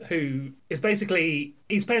son who is basically,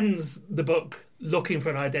 he spends the book looking for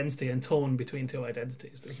an identity and torn between two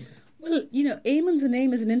identities, doesn't he? Well, Eamon's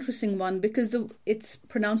name is an interesting one because it's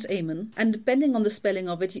pronounced Eamon, and depending on the spelling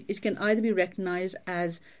of it, it can either be recognised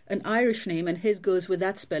as an Irish name, and his goes with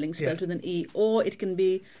that spelling, spelled with an E, or it can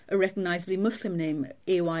be a recognisably Muslim name,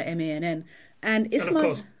 Aymann. And Isma's, of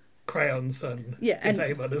course, Crayon's son is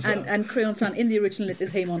Eamon as well. And Crayon's son in the original is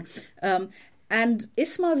Eamon. And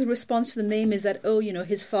Isma's response to the name is that,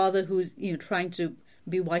 his father, who's trying to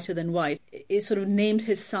be whiter than white, is sort of named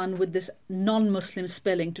his son with this non-Muslim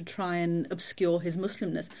spelling to try and obscure his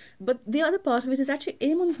Muslimness. But the other part of it is actually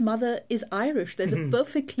Eamon's mother is Irish. There's a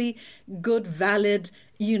perfectly good, valid,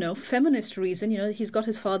 feminist reason. He's got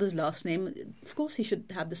his father's last name. Of course he should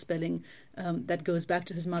have the spelling that goes back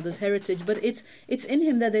to his mother's heritage. But it's in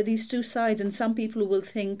him that there are these two sides, and some people will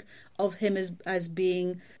think of him as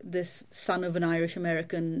being this son of an Irish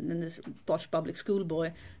American and this posh public school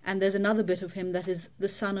boy. And there's another bit of him that is the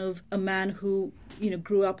son of a man who,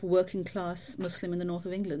 grew up working class Muslim in the north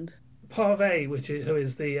of England. Parvati, who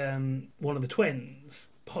is the one of the twins,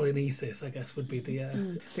 Polynices, I guess, would be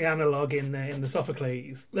the analogue in the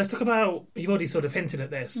Sophocles. Let's talk about, you've already sort of hinted at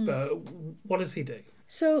this, but what does he do?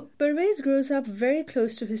 So Pervez grows up very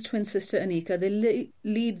close to his twin sister Anika. They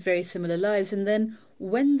lead very similar lives, and then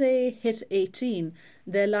when they hit 18,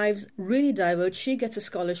 their lives really diverge. She gets a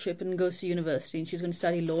scholarship and goes to university, and she's going to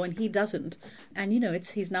study law, and he doesn't. And,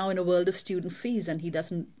 he's now in a world of student fees, and he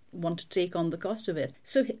doesn't want to take on the cost of it.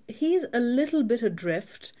 So he's a little bit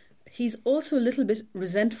adrift. He's also a little bit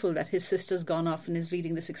resentful that his sister's gone off and is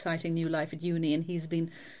leading this exciting new life at uni, and he's been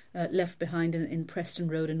left behind in Preston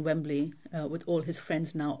Road in Wembley with all his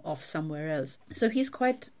friends now off somewhere else. So he's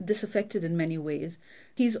quite disaffected in many ways.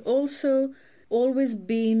 He's also always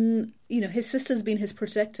been, his sister's been his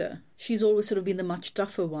protector. She's always sort of been the much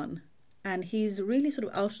tougher one. And he's really sort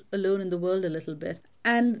of out alone in the world a little bit.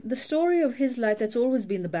 And the story of his life that's always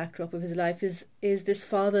been the backdrop of his life is this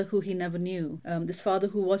father who he never knew, this father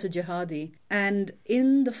who was a jihadi. And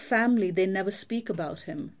in the family, they never speak about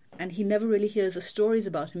him. And he never really hears the stories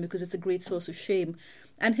about him because it's a great source of shame.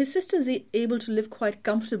 And his sister's able to live quite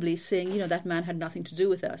comfortably saying, that man had nothing to do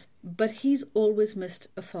with us. But he's always missed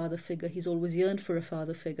a father figure. He's always yearned for a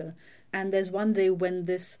father figure. And there's one day when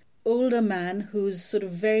this older man who's sort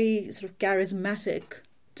of very sort of charismatic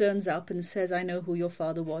turns up and says, I know who your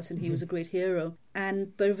father was and he was a great hero.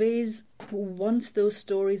 And Pervez, who wants those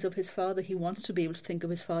stories of his father, he wants to be able to think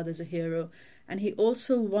of his father as a hero. And he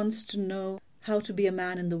also wants to know how to be a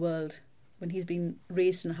man in the world when he's been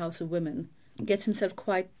raised in a house of women. Gets himself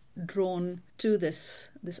quite drawn to this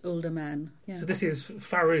older man. Yeah. So this is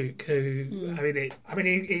Farouk, who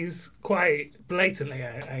he's quite blatantly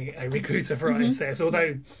a recruiter for ISIS.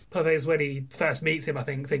 Although Pervez, when he first meets him, I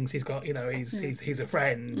think thinks he's got he's a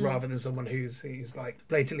friend rather than someone who's like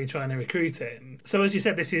blatantly trying to recruit him. So as you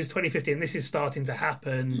said, this is 2015. This is starting to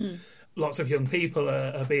happen. Lots of young people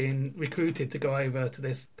are being recruited to go over to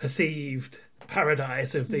this perceived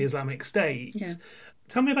paradise of the Islamic State. Yeah.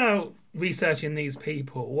 Tell me about researching these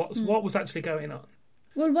people. What was actually going on?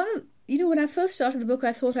 Well, when I first started the book,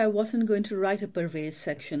 I thought I wasn't going to write a Pervez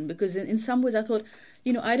section because in some ways I thought,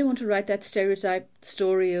 I don't want to write that stereotype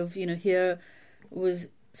story of, here was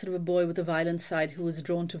sort of a boy with a violent side who was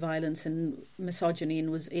drawn to violence and misogyny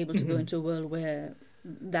and was able to go into a world where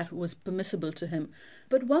that was permissible to him.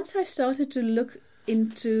 But once I started to look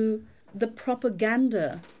into the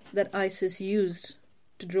propaganda that ISIS used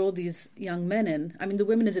to draw these young men in, I mean, the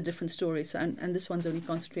women is a different story, so and this one's only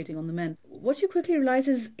concentrating on the men. What you quickly realize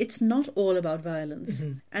is it's not all about violence.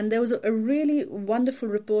 And there was a really wonderful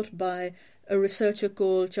report by a researcher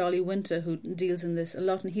called Charlie Winter who deals in this a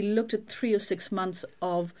lot, and he looked at 3 or 6 months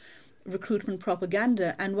of recruitment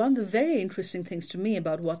propaganda, and one of the very interesting things to me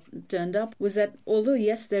about what turned up was that although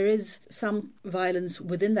yes, there is some violence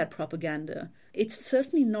within that propaganda, it's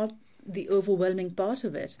certainly not the overwhelming part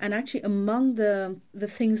of it. And actually among the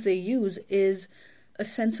things they use is a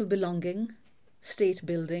sense of belonging, state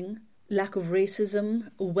building, lack of racism,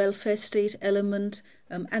 a welfare state element,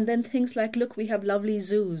 and then things like, look, we have lovely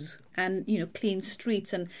zoos and clean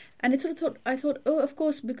streets, and it sort of I thought, oh, of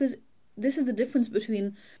course, because this is the difference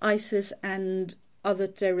between ISIS and other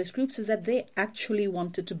terrorist groups, is that they actually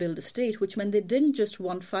wanted to build a state, which meant they didn't just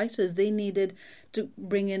want fighters, they needed to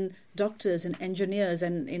bring in doctors and engineers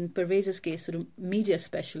and, in Pervez's case, sort of media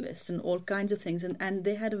specialists and all kinds of things. And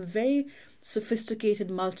they had a very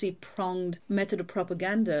sophisticated, multi-pronged method of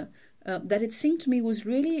propaganda that it seemed to me was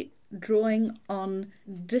really drawing on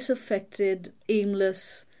disaffected,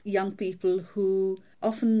 aimless young people who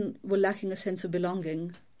often were lacking a sense of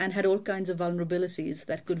belonging and had all kinds of vulnerabilities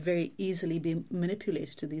that could very easily be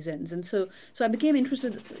manipulated to these ends. And so I became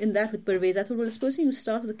interested in that with Pervez. I thought, well, supposing you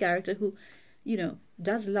start with a character who,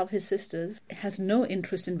 does love his sisters, has no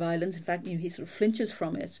interest in violence. In fact, he sort of flinches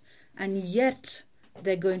from it. And yet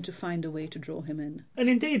they're going to find a way to draw him in. And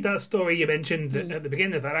indeed, that story you mentioned at the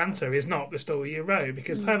beginning of that answer is not the story you wrote,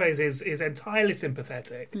 because Pervez is entirely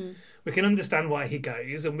sympathetic. We can understand why he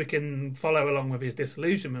goes, and we can follow along with his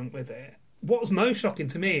disillusionment with it. What's most shocking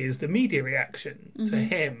to me is the media reaction to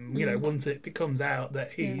him, once it becomes out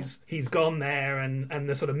that he's gone there, and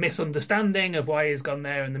the sort of misunderstanding of why he's gone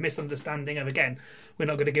there, and the misunderstanding of, again, we're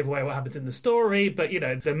not going to give away what happens in the story, but,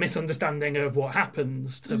 the misunderstanding of what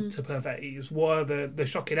happens to Pervez were the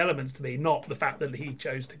shocking elements to me, not the fact that he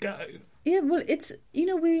chose to go. Yeah, well, it's,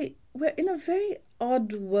 we're in a very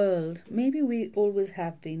odd world. Maybe we always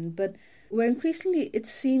have been, but where increasingly it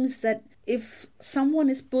seems that if someone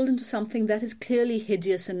is pulled into something that is clearly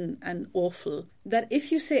hideous and awful, that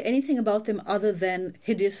if you say anything about them other than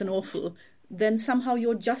hideous and awful, then somehow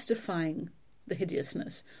you're justifying the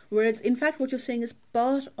hideousness. Whereas, in fact, what you're saying is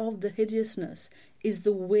part of the hideousness is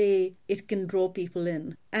the way it can draw people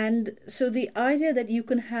in. And so the idea that you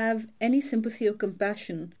can have any sympathy or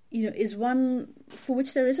compassion, is one for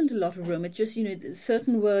which there isn't a lot of room. It's just,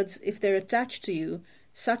 certain words, if they're attached to you,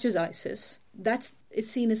 such as ISIS, it's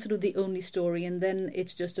seen as sort of the only story, and then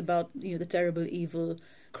it's just about the terrible, evil,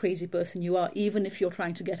 crazy person you are, even if you're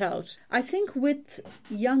trying to get out. I think with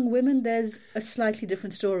young women there's a slightly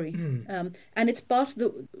different story, and it's part of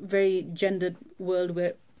the very gendered world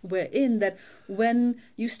we're in, that when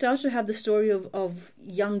you start to have the story of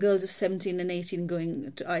young girls of 17 and 18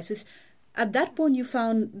 going to ISIS, at that point you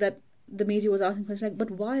found that the media was asking questions like,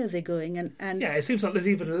 but why are they going? And yeah, it seems like there's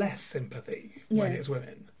even less sympathy when it's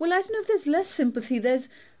women. Well, I don't know if there's less sympathy.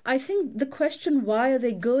 I think the question, why are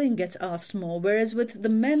they going, gets asked more. Whereas with the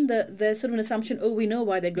men, there's sort of an assumption, oh, we know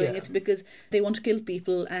why they're going. Yeah. It's because they want to kill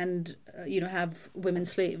people and, have women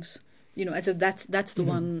slaves. As if that's the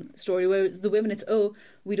one story. Whereas the women, it's, oh,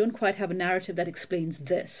 we don't quite have a narrative that explains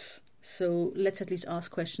this. So let's at least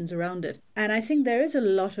ask questions around it. And I think there is a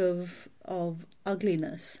lot of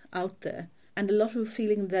ugliness out there, and a lot of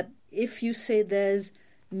feeling that if you say there's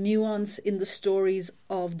nuance in the stories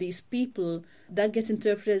of these people, that gets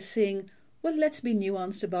interpreted as saying, well, let's be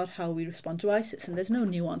nuanced about how we respond to ISIS. And there's no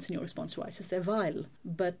nuance in your response to ISIS. They're vile.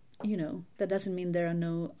 But, that doesn't mean there are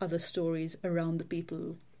no other stories around the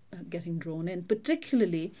people getting drawn in,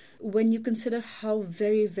 particularly when you consider how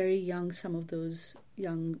very, very young some of those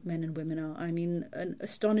young men and women are. I mean, an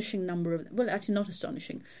astonishing number of, well, actually not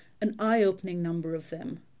astonishing, an eye-opening number of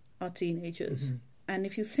them are teenagers. And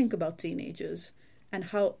if you think about teenagers and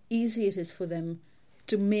how easy it is for them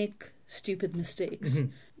to make stupid mistakes,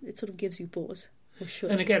 it sort of gives you pause. For sure.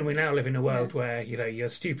 And again, we now live in a world where, your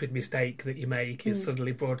stupid mistake that you make is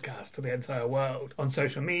suddenly broadcast to the entire world on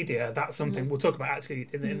social media. That's something we'll talk about actually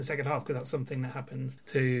in the second half, because that's something that happens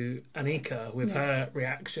to Annika with her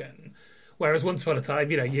reaction. Whereas once upon a time,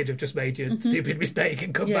 you'd have just made your stupid mistake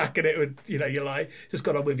and come back and it would, your life, just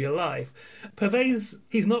got on with your life. Pervez,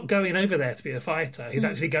 he's not going over there to be a fighter. He's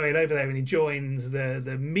actually going over there and he joins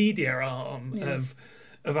the media arm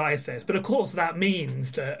of ISIS. But of course that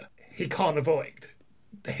means that he can't avoid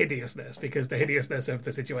the hideousness, because the hideousness of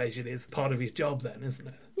the situation is part of his job then, isn't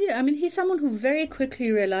it? Yeah, I mean, he's someone who very quickly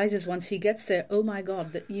realises once he gets there, oh my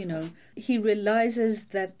God, that, he realises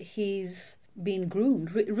that he's been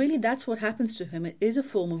groomed. Really, that's what happens to him. It is a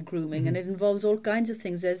form of grooming, and it involves all kinds of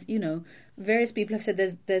things. There's, various people have said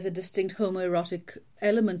there's a distinct homoerotic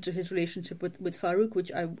element to his relationship with Farouk,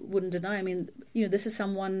 which I wouldn't deny. I mean, this is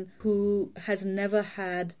someone who has never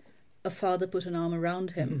had a father put an arm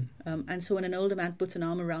around him. And so when an older man puts an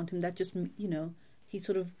arm around him, that just, he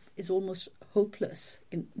sort of is almost hopeless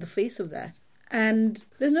in the face of that. And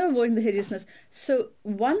there's no avoiding the hideousness. So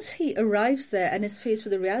once he arrives there and is faced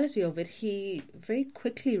with the reality of it, he very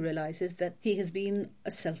quickly realises that he has been a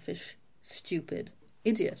selfish, stupid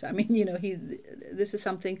idiot. I mean, this is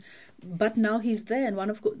something... But now he's there, and one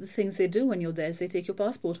of the things they do when you're there is they take your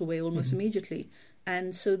passport away almost immediately.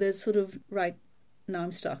 And so there's sort of, right, now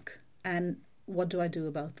I'm stuck. And what do I do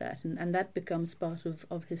about that? And that becomes part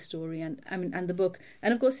of his story and the book.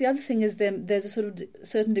 And of course, the other thing is there's a sort of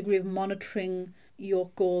certain degree of monitoring your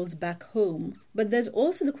calls back home. But there's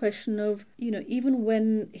also the question of, even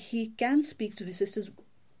when he can speak to his sisters,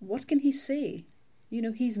 what can he say?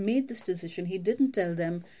 He's made this decision. He didn't tell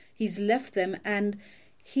them. He's left them, and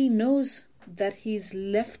he knows that he's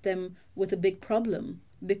left them with a big problem,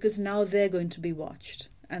 because now they're going to be watched.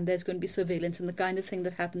 And there's going to be surveillance, and the kind of thing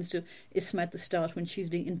that happens to Isma at the start when she's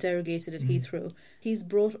being interrogated at Heathrow. He's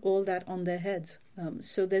brought all that on their heads.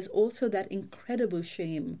 So there's also that incredible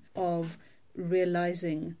shame of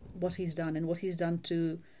realising what he's done and what he's done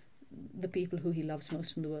to the people who he loves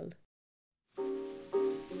most in the world.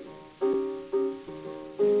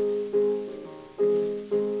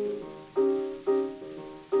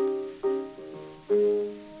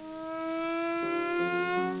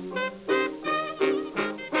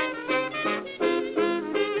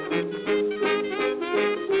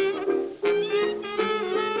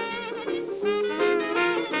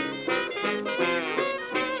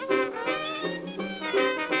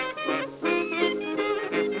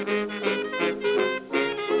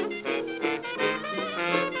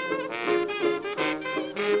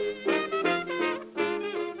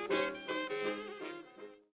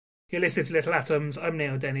 You're listening to Little Atoms. I'm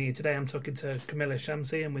Neil Denny. Today I'm talking to Camilla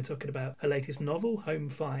Shamsi, and we're talking about her latest novel, Home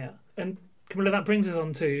Fire. And Camilla, that brings us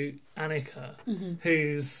on to Annika,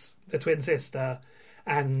 who's the twin sister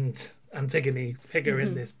and Antigone figure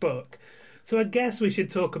in this book. So I guess we should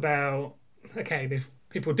talk about, okay, if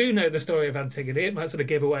people do know the story of Antigone, it might sort of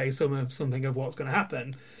give away something of what's going to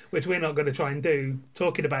happen, which we're not going to try and do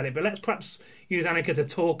talking about it. But let's perhaps use Annika to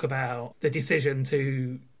talk about the decision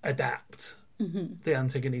to adapt the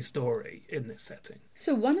Antigone story in this setting.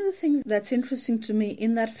 So one of the things that's interesting to me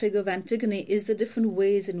in that figure of Antigone is the different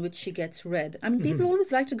ways in which she gets read. I mean, people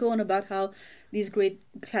always like to go on about how these great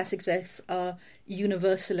classic texts are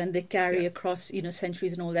universal and they carry across,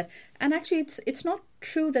 centuries and all that. And actually, it's not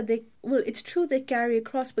true that it's true they carry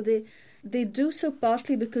across, but they do so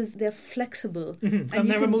partly because they're flexible.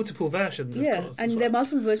 And there are multiple versions, of course. And there are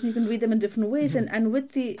multiple versions. You can read them in different ways. And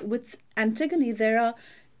with Antigone, there are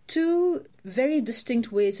two very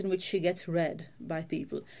distinct ways in which she gets read by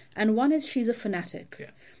people. And one is she's a fanatic. Yeah.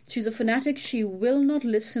 She's a fanatic. She will not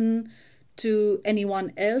listen to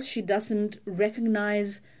anyone else. She doesn't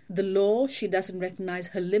recognize the law. She doesn't recognize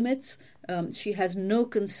her limits. She has no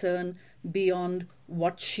concern beyond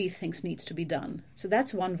what she thinks needs to be done. So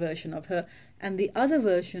that's one version of her. And the other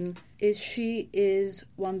version is she is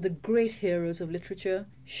one of the great heroes of literature.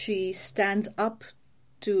 She stands up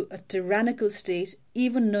to a tyrannical state,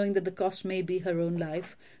 even knowing that the cost may be her own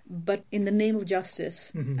life, but in the name of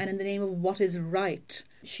justice and in the name of what is right,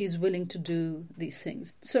 she's willing to do these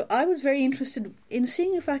things. So I was very interested in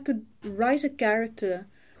seeing if I could write a character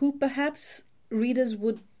who perhaps readers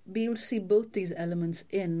would be able to see both these elements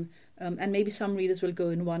in, and maybe some readers will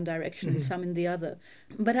go in one direction and some in the other.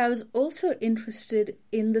 But I was also interested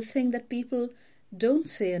in the thing that people don't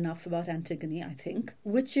say enough about Antigone, I think,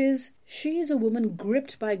 which is she is a woman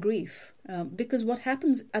gripped by grief. Because what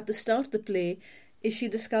happens at the start of the play is she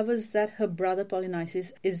discovers that her brother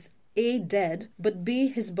Polynices is A, dead, but B,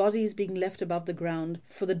 his body is being left above the ground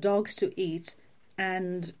for the dogs to eat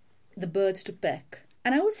and the birds to peck.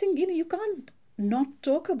 And I always think, you can't not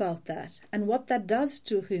talk about that and what that does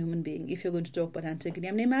to a human being if you're going to talk about Antigone.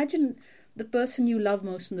 I mean, imagine the person you love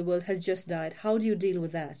most in the world has just died. How do you deal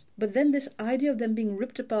with that? But then this idea of them being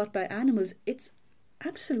ripped apart by animals, it's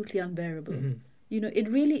absolutely unbearable. Mm-hmm. It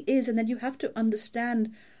really is. And then you have to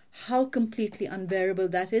understand how completely unbearable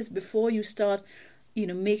that is before you start,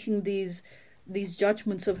 making these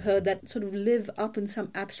judgments of her that sort of live up in some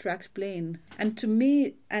abstract plane. And to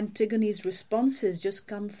me, Antigone's responses just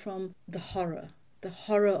come from the horror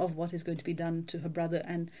of what is going to be done to her brother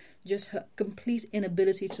and just her complete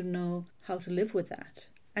inability to know how to live with that.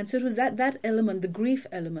 And so it was that element, the grief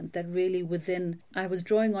element, that really within I was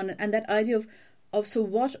drawing on, and that idea of so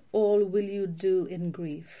what all will you do in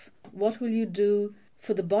grief? What will you do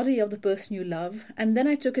for the body of the person you love? And then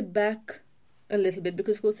I took it back a little bit,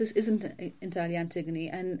 because of course this isn't entirely Antigone,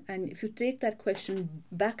 and if you take that question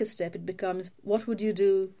back a step, it becomes, what would you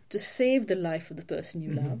do to save the life of the person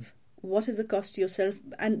you love? What is the cost to yourself?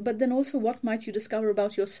 But then also, what might you discover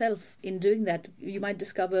about yourself in doing that? You might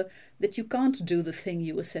discover that you can't do the thing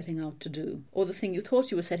you were setting out to do, or the thing you thought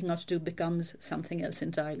you were setting out to do becomes something else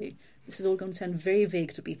entirely. This is all going to sound very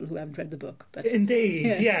vague to people who haven't read the book. But Indeed,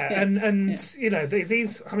 and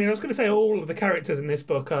these. I mean, I was going to say all of the characters in this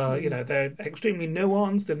book are, they're extremely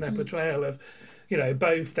nuanced in their portrayal of,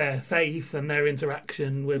 both their faith and their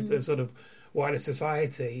interaction with the sort of wider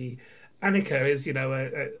society. Annika is,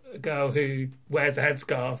 a girl who wears a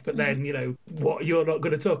headscarf, but then, what you're not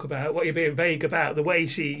going to talk about, what you're being vague about, the way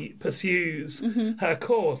she pursues her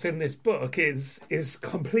course in this book is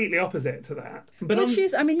completely opposite to that. But she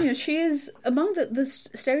is among the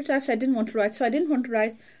stereotypes I didn't want to write. So I didn't want to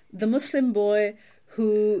write the Muslim boy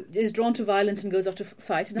who is drawn to violence and goes off to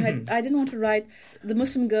fight. And I didn't want to write the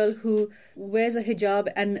Muslim girl who wears a hijab,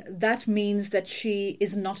 and that means that she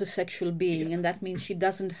is not a sexual being, and that means she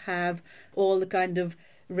doesn't have all the kind of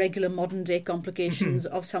regular modern-day complications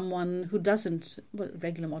of someone who doesn't. Well,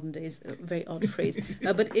 regular modern day is a very odd phrase.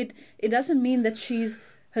 But it doesn't mean that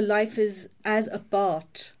her life is as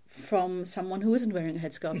apart from someone who isn't wearing a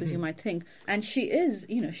headscarf as you might think. And she is,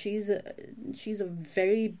 she's a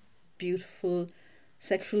very beautiful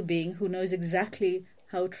sexual being who knows exactly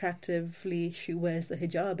how attractively she wears the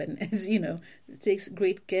hijab, and takes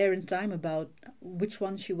great care and time about which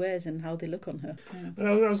ones she wears and how they look on her. Yeah. But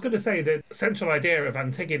I was going to say the central idea of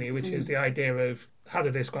Antigone, which is the idea of, how to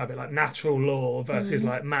describe it, like natural law versus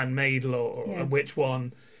like man-made law, and which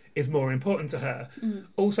one is more important to her,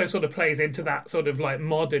 also sort of plays into that sort of like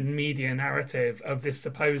modern media narrative of this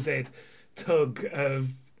supposed tug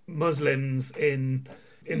of Muslims in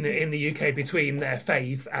the UK between their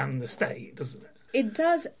faith and the state, doesn't it? It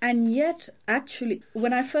does, and yet, actually,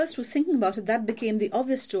 when I first was thinking about it, that became the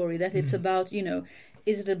obvious story, that it's about,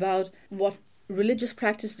 is it about what religious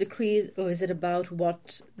practice decrees, or is it about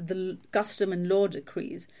what the custom and law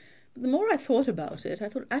decrees? But the more I thought about it, I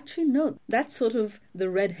thought, actually, no, that's sort of the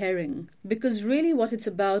red herring, because really what it's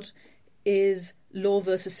about is law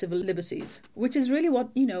versus civil liberties, which is really what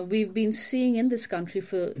we've been seeing in this country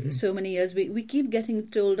for so many years. We keep getting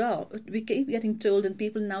told and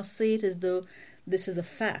people now say it as though this is a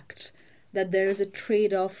fact, that there is a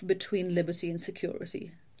trade-off between liberty and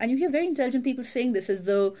security. And you hear very intelligent people saying this as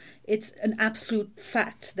though it's an absolute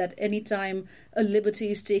fact that any time a liberty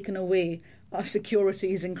is taken away, our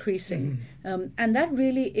security is increasing. And that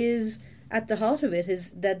really is at the heart of it,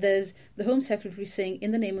 is that there's the Home Secretary saying,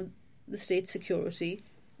 in the name of the state's security,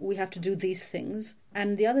 we have to do these things.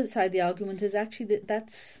 And the other side of the argument is actually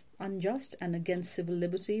that's unjust and against civil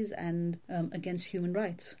liberties and against human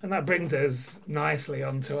rights. And that brings us nicely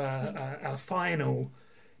onto our final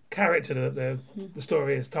character that the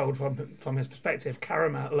story is told from his perspective,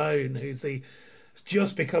 Karamat Lone, who's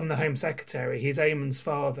just become the Home Secretary. He's Eamon's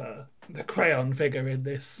father, the crayon figure in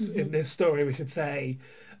this story, we should say.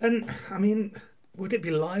 And I mean, would it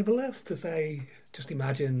be libelous to say, just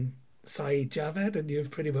imagine Saeed Javed and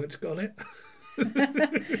you've pretty much got it?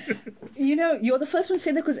 You're the first one to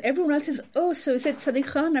say that, because everyone else says, oh, so is it Sadiq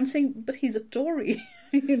Khan? I'm saying, but he's a Tory.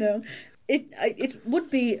 It would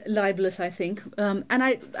be libelous, I think. And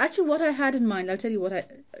what I had in mind, I'll tell you what I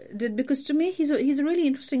did, because to me he's a really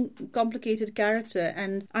interesting, complicated character,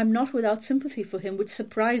 and I'm not without sympathy for him, which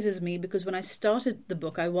surprises me, because when I started the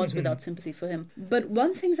book I was without sympathy for him. But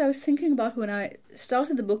one thing I was thinking about when I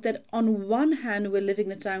started the book, that on one hand we're living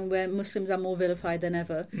in a time where Muslims are more vilified than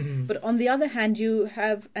ever, but on the other hand you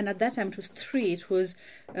have, and at that time it was three, it was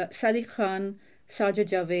Sadiq Khan, Sajid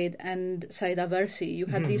Javed and Saida Varsi. You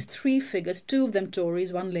had these three figures, two of them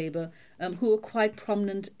Tories, one Labour, who were quite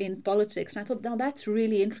prominent in politics. And I thought, now that's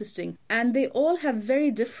really interesting. And they all have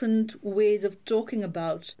very different ways of talking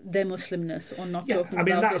about their Muslimness or not talking about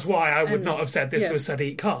it. I mean, that's why I would not have said this was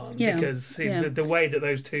Sadiq Khan, because the way that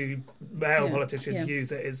those two male politicians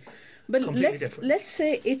use it is completely different. Let's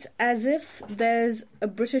say it's as if there's a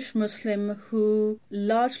British Muslim who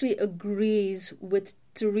largely agrees with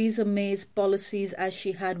Theresa May's policies as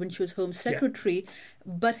she had when she was Home Secretary,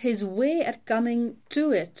 but his way at coming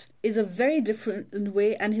to it is a very different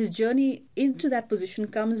way, and his journey into that position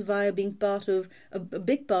comes via being part of a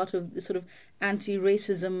big part of the sort of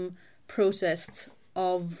anti-racism protests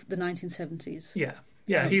of the 1970s.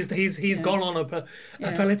 Yeah, he's gone on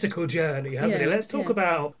a political journey, hasn't he? Let's talk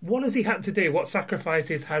about what has he had to do, what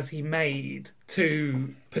sacrifices has he made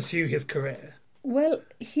to pursue his career? Well,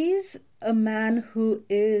 he's a man who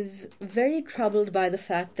is very troubled by the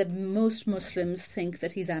fact that most Muslims think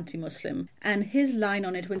that he's anti-Muslim. And his line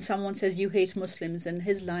on it, when someone says, you hate Muslims, and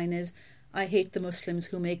his line is, I hate the Muslims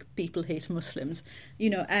who make people hate Muslims.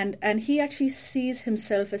 And he actually sees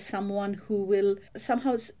himself as someone who will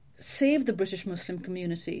somehow save the British Muslim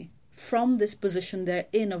community from this position they're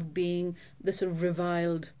in of being the sort of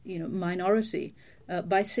reviled, minority.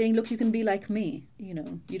 By saying, look, you can be like me, you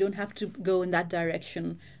don't have to go in that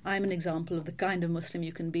direction. I'm an example of the kind of Muslim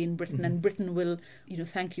you can be in Britain, and Britain will,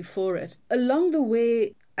 thank you for it. Along the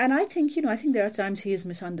way, and I think there are times he is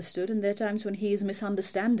misunderstood and there are times when he is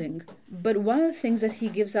misunderstanding. But one of the things that he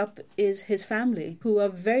gives up is his family, who are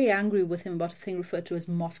very angry with him about a thing referred to as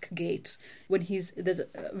Mosque Gate. When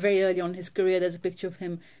very early on in his career, there's a picture of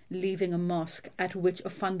him leaving a mosque at which a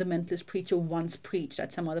fundamentalist preacher once preached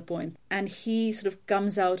at some other point. And he sort of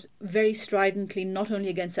comes out very stridently, not only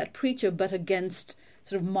against that preacher, but against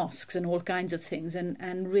sort of mosques and all kinds of things,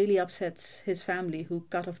 and really upsets his family, who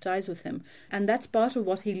cut off ties with him. And that's part of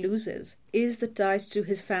what he loses, is the ties to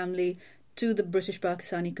his family, to the British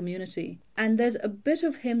Pakistani community. And there's a bit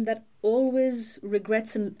of him that always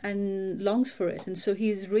regrets and longs for it. And so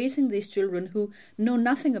he's raising these children who know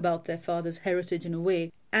nothing about their father's heritage in a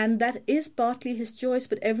way. And that is partly his choice,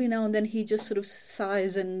 but every now and then he just sort of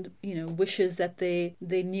sighs and, wishes that they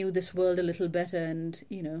knew this world a little better, and,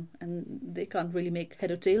 and they can't really make head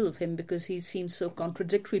or tail of him because he seems so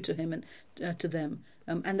contradictory to him and to them.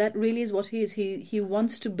 And that really is what he is. He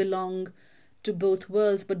wants to belong to both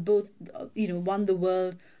worlds, but both, one the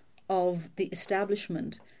world of the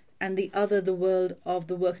establishment and the other the world of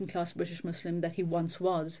the working class British Muslim that he once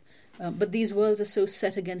was. But these worlds are so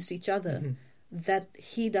set against each other that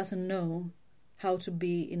he doesn't know how to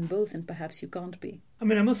be in both, and perhaps you can't be. I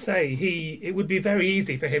mean, I must say, it would be very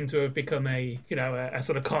easy for him to have become a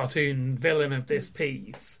sort of cartoon villain of this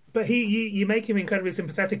piece. But you make him incredibly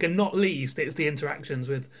sympathetic, and not least, it's the interactions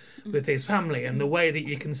with his family and the way that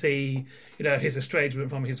you can see, his estrangement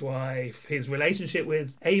from his wife, his relationship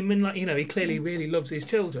with Eamon. He clearly really loves his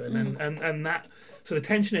children, and that sort of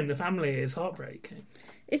tension in the family is heartbreaking.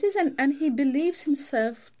 It is, and he believes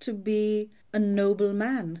himself to be a noble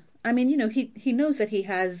man. I mean, he knows that he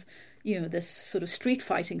has, this sort of street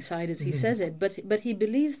fighting side, as he says it, but he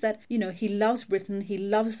believes that, he loves Britain, he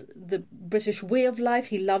loves the British way of life,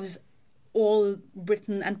 he loves all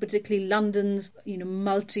Britain, and particularly London's,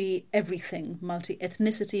 multi-everything,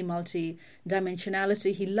 multi-ethnicity,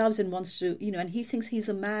 multi-dimensionality. He loves and wants to, and he thinks he's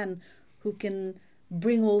a man who can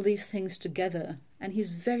bring all these things together. And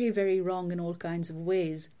he's very, very wrong in all kinds of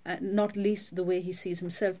ways, not least the way he sees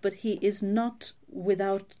himself. But he is not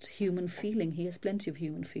without human feeling. He has plenty of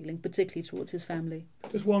human feeling, particularly towards his family.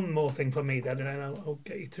 Just one more thing from me then, and then I'll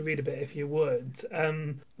get you to read a bit if you would.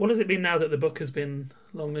 What has it been now that the book has been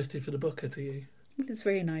longlisted for the Booker to you? Well, it's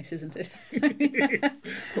very nice, isn't it?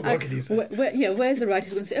 What can you say? Where's the writer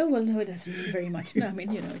who's going to say, oh, well, no, it doesn't mean very much. No, I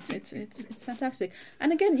mean, it's fantastic.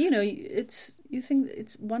 And again, you think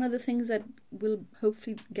it's one of the things that will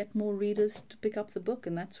hopefully get more readers to pick up the book,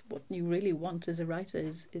 and that's what you really want as a writer,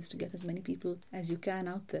 is to get as many people as you can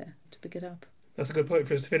out there to pick it up. That's a good point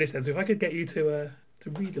for us to finish then. So if I could get you to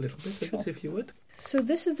read a little bit of it, if you would. So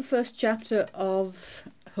this is the first chapter of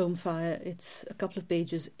Home Fire. It's a couple of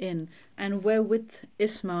pages in, and we're with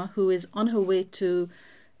Isma, who is on her way to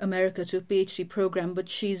America to a PhD program, but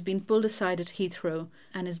she's been pulled aside at Heathrow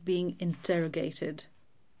and is being interrogated.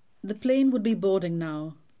 The plane would be boarding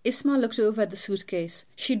now. Isma looked over at the suitcase.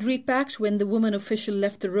 She'd repacked when the woman official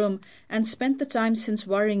left the room and spent the time since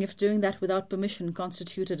worrying if doing that without permission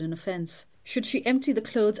constituted an offence. Should she empty the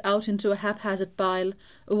clothes out into a haphazard pile,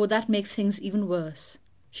 or would that make things even worse?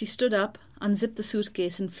 She stood up, unzipped the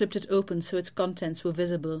suitcase and flipped it open so its contents were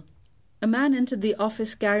visible. A man entered the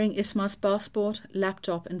office carrying Isma's passport,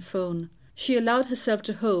 laptop and phone. She allowed herself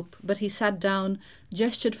to hope, but he sat down,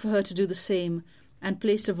 gestured for her to do the same, and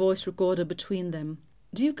placed a voice recorder between them.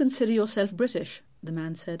 "Do you consider yourself British?" the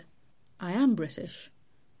man said. "I am British."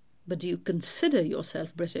 "But do you consider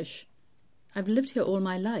yourself British?" "I've lived here all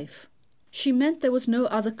my life." She meant there was no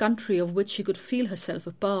other country of which she could feel herself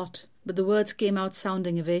a part, but the words came out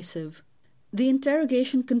sounding evasive. The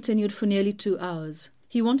interrogation continued for nearly 2 hours.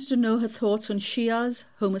 He wanted to know her thoughts on Shias,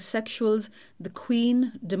 homosexuals, the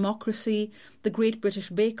Queen, democracy, the Great British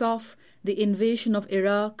Bake Off, the invasion of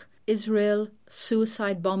Iraq, Israel,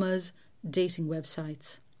 suicide bombers, dating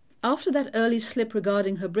websites. After that early slip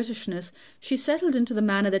regarding her Britishness, she settled into the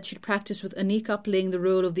manner that she'd practiced with Anika playing the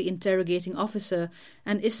role of the interrogating officer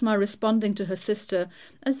and Isma responding to her sister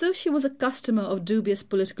as though she was a customer of dubious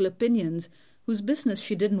political opinions, whose business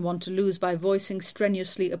she didn't want to lose by voicing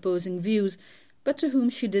strenuously opposing views, but to whom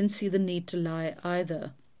she didn't see the need to lie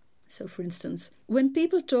either. So, for instance, when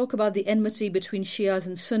people talk about the enmity between Shias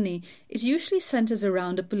and Sunni, it usually centers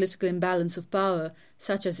around a political imbalance of power,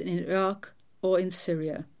 such as in Iraq or in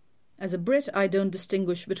Syria. As a Brit, I don't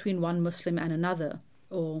distinguish between one Muslim and another.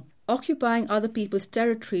 Or, occupying other people's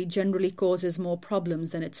territory generally causes more problems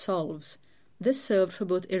than it solves. This served for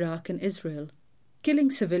both Iraq and Israel. Killing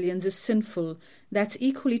civilians is sinful. That's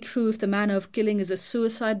equally true if the manner of killing is a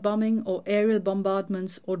suicide bombing or aerial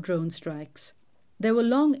bombardments or drone strikes. There were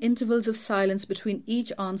long intervals of silence between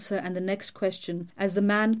each answer and the next question as the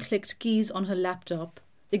man clicked keys on her laptop,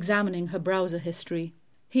 examining her browser history.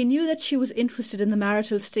 He knew that she was interested in the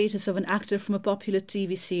marital status of an actor from a popular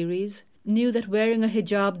TV series, knew that wearing a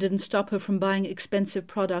hijab didn't stop her from buying expensive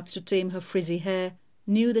products to tame her frizzy hair,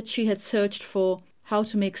 knew that she had searched for how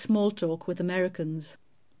to make small talk with Americans.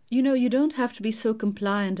 "You know, you don't have to be so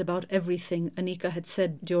compliant about everything," Anika had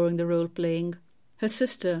said during the role-playing. Her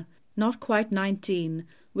sister, not quite 19,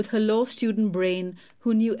 with her law student brain,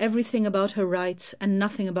 who knew everything about her rights and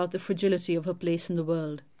nothing about the fragility of her place in the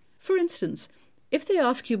world. For instance, if they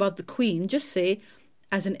ask you about the Queen, just say,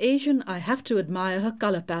 "As an Asian, I have to admire her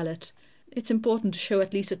colour palette." It's important to show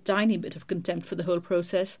at least a tiny bit of contempt for the whole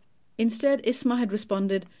process. Instead, Isma had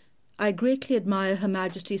responded, "I greatly admire Her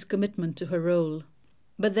Majesty's commitment to her role."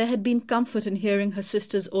 But there had been comfort in hearing her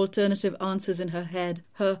sister's alternative answers in her head,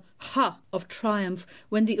 her ha of triumph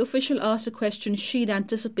when the official asked a question she'd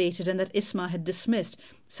anticipated and that Isma had dismissed,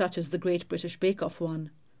 such as the Great British Bake Off one.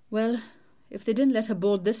 Well, if they didn't let her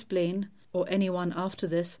board this plane, or anyone after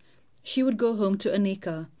this, she would go home to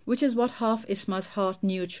Anika, which is what half Isma's heart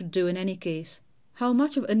knew it should do in any case. How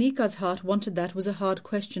much of Anika's heart wanted that was a hard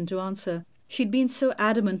question to answer. She'd been so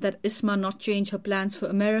adamant that Isma not change her plans for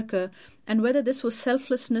America, and whether this was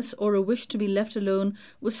selflessness or a wish to be left alone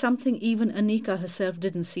was something even Anika herself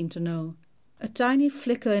didn't seem to know. A tiny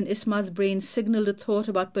flicker in Isma's brain signalled a thought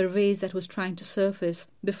about Pervez that was trying to surface,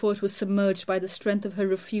 before it was submerged by the strength of her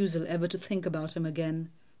refusal ever to think about him again.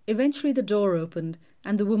 Eventually the door opened,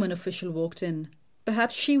 and the woman official walked in.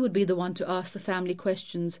 Perhaps she would be the one to ask the family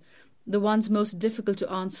questions, the ones most difficult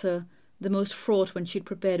to answer, the most fraught when she'd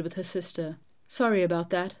prepared with her sister. "Sorry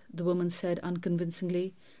about that," the woman said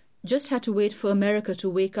unconvincingly. "Just had to wait for America to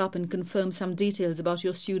wake up and confirm some details about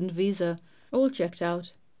your student visa. All checked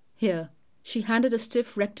out. Here." She handed a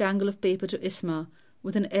stiff rectangle of paper to Isma,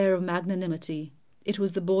 with an air of magnanimity. It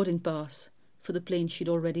was the boarding pass for the plane she'd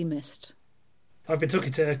already missed. I've been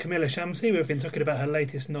talking to Camilla Shamsi. We've been talking about her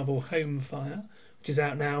latest novel, Home Fire, which is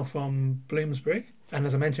out now from Bloomsbury. And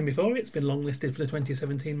as I mentioned before, it's been longlisted for the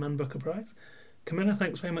 2017 Man Booker Prize. Camilla,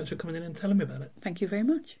 thanks very much for coming in and telling me about it. Thank you very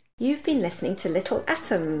much. You've been listening to Little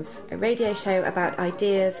Atoms, a radio show about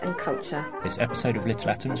ideas and culture. This episode of Little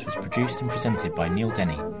Atoms was produced and presented by Neil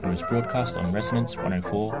Denny and was broadcast on Resonance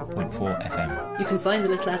 104.4 FM. You can find the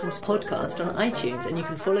Little Atoms podcast on iTunes, and you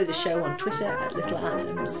can follow the show on Twitter at Little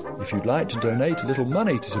Atoms. If you'd like to donate a little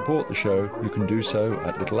money to support the show, you can do so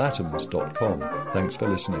at littleatoms.com. Thanks for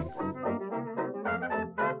listening.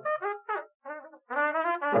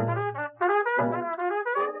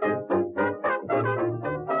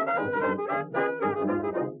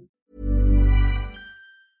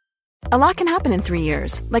 A lot can happen in 3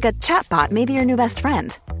 years, like a chatbot may be your new best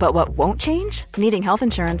friend. But what won't change? Needing health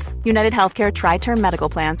insurance. United Healthcare Tri-Term Medical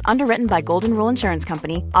Plans, underwritten by Golden Rule Insurance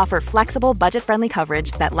Company, offer flexible, budget-friendly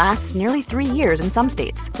coverage that lasts nearly 3 years in some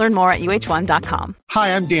states. Learn more at UH1.com.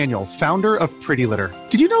 Hi, I'm Daniel, founder of Pretty Litter.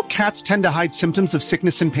 Did you know cats tend to hide symptoms of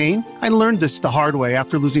sickness and pain? I learned this the hard way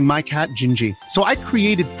after losing my cat, Gingy. So I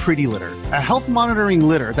created Pretty Litter, a health monitoring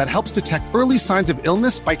litter that helps detect early signs of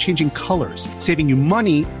illness by changing colors, saving you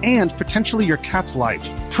money and potentially your cat's life.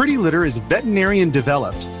 Pretty Litter is veterinarian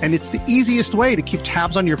developed, and it's the easiest way to keep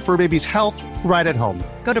tabs on your fur baby's health right at home.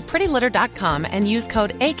 Go to prettylitter.com and use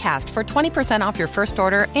code ACAST for 20% off your first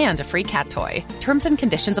order and a free cat toy. Terms and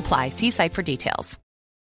conditions apply. See site for details.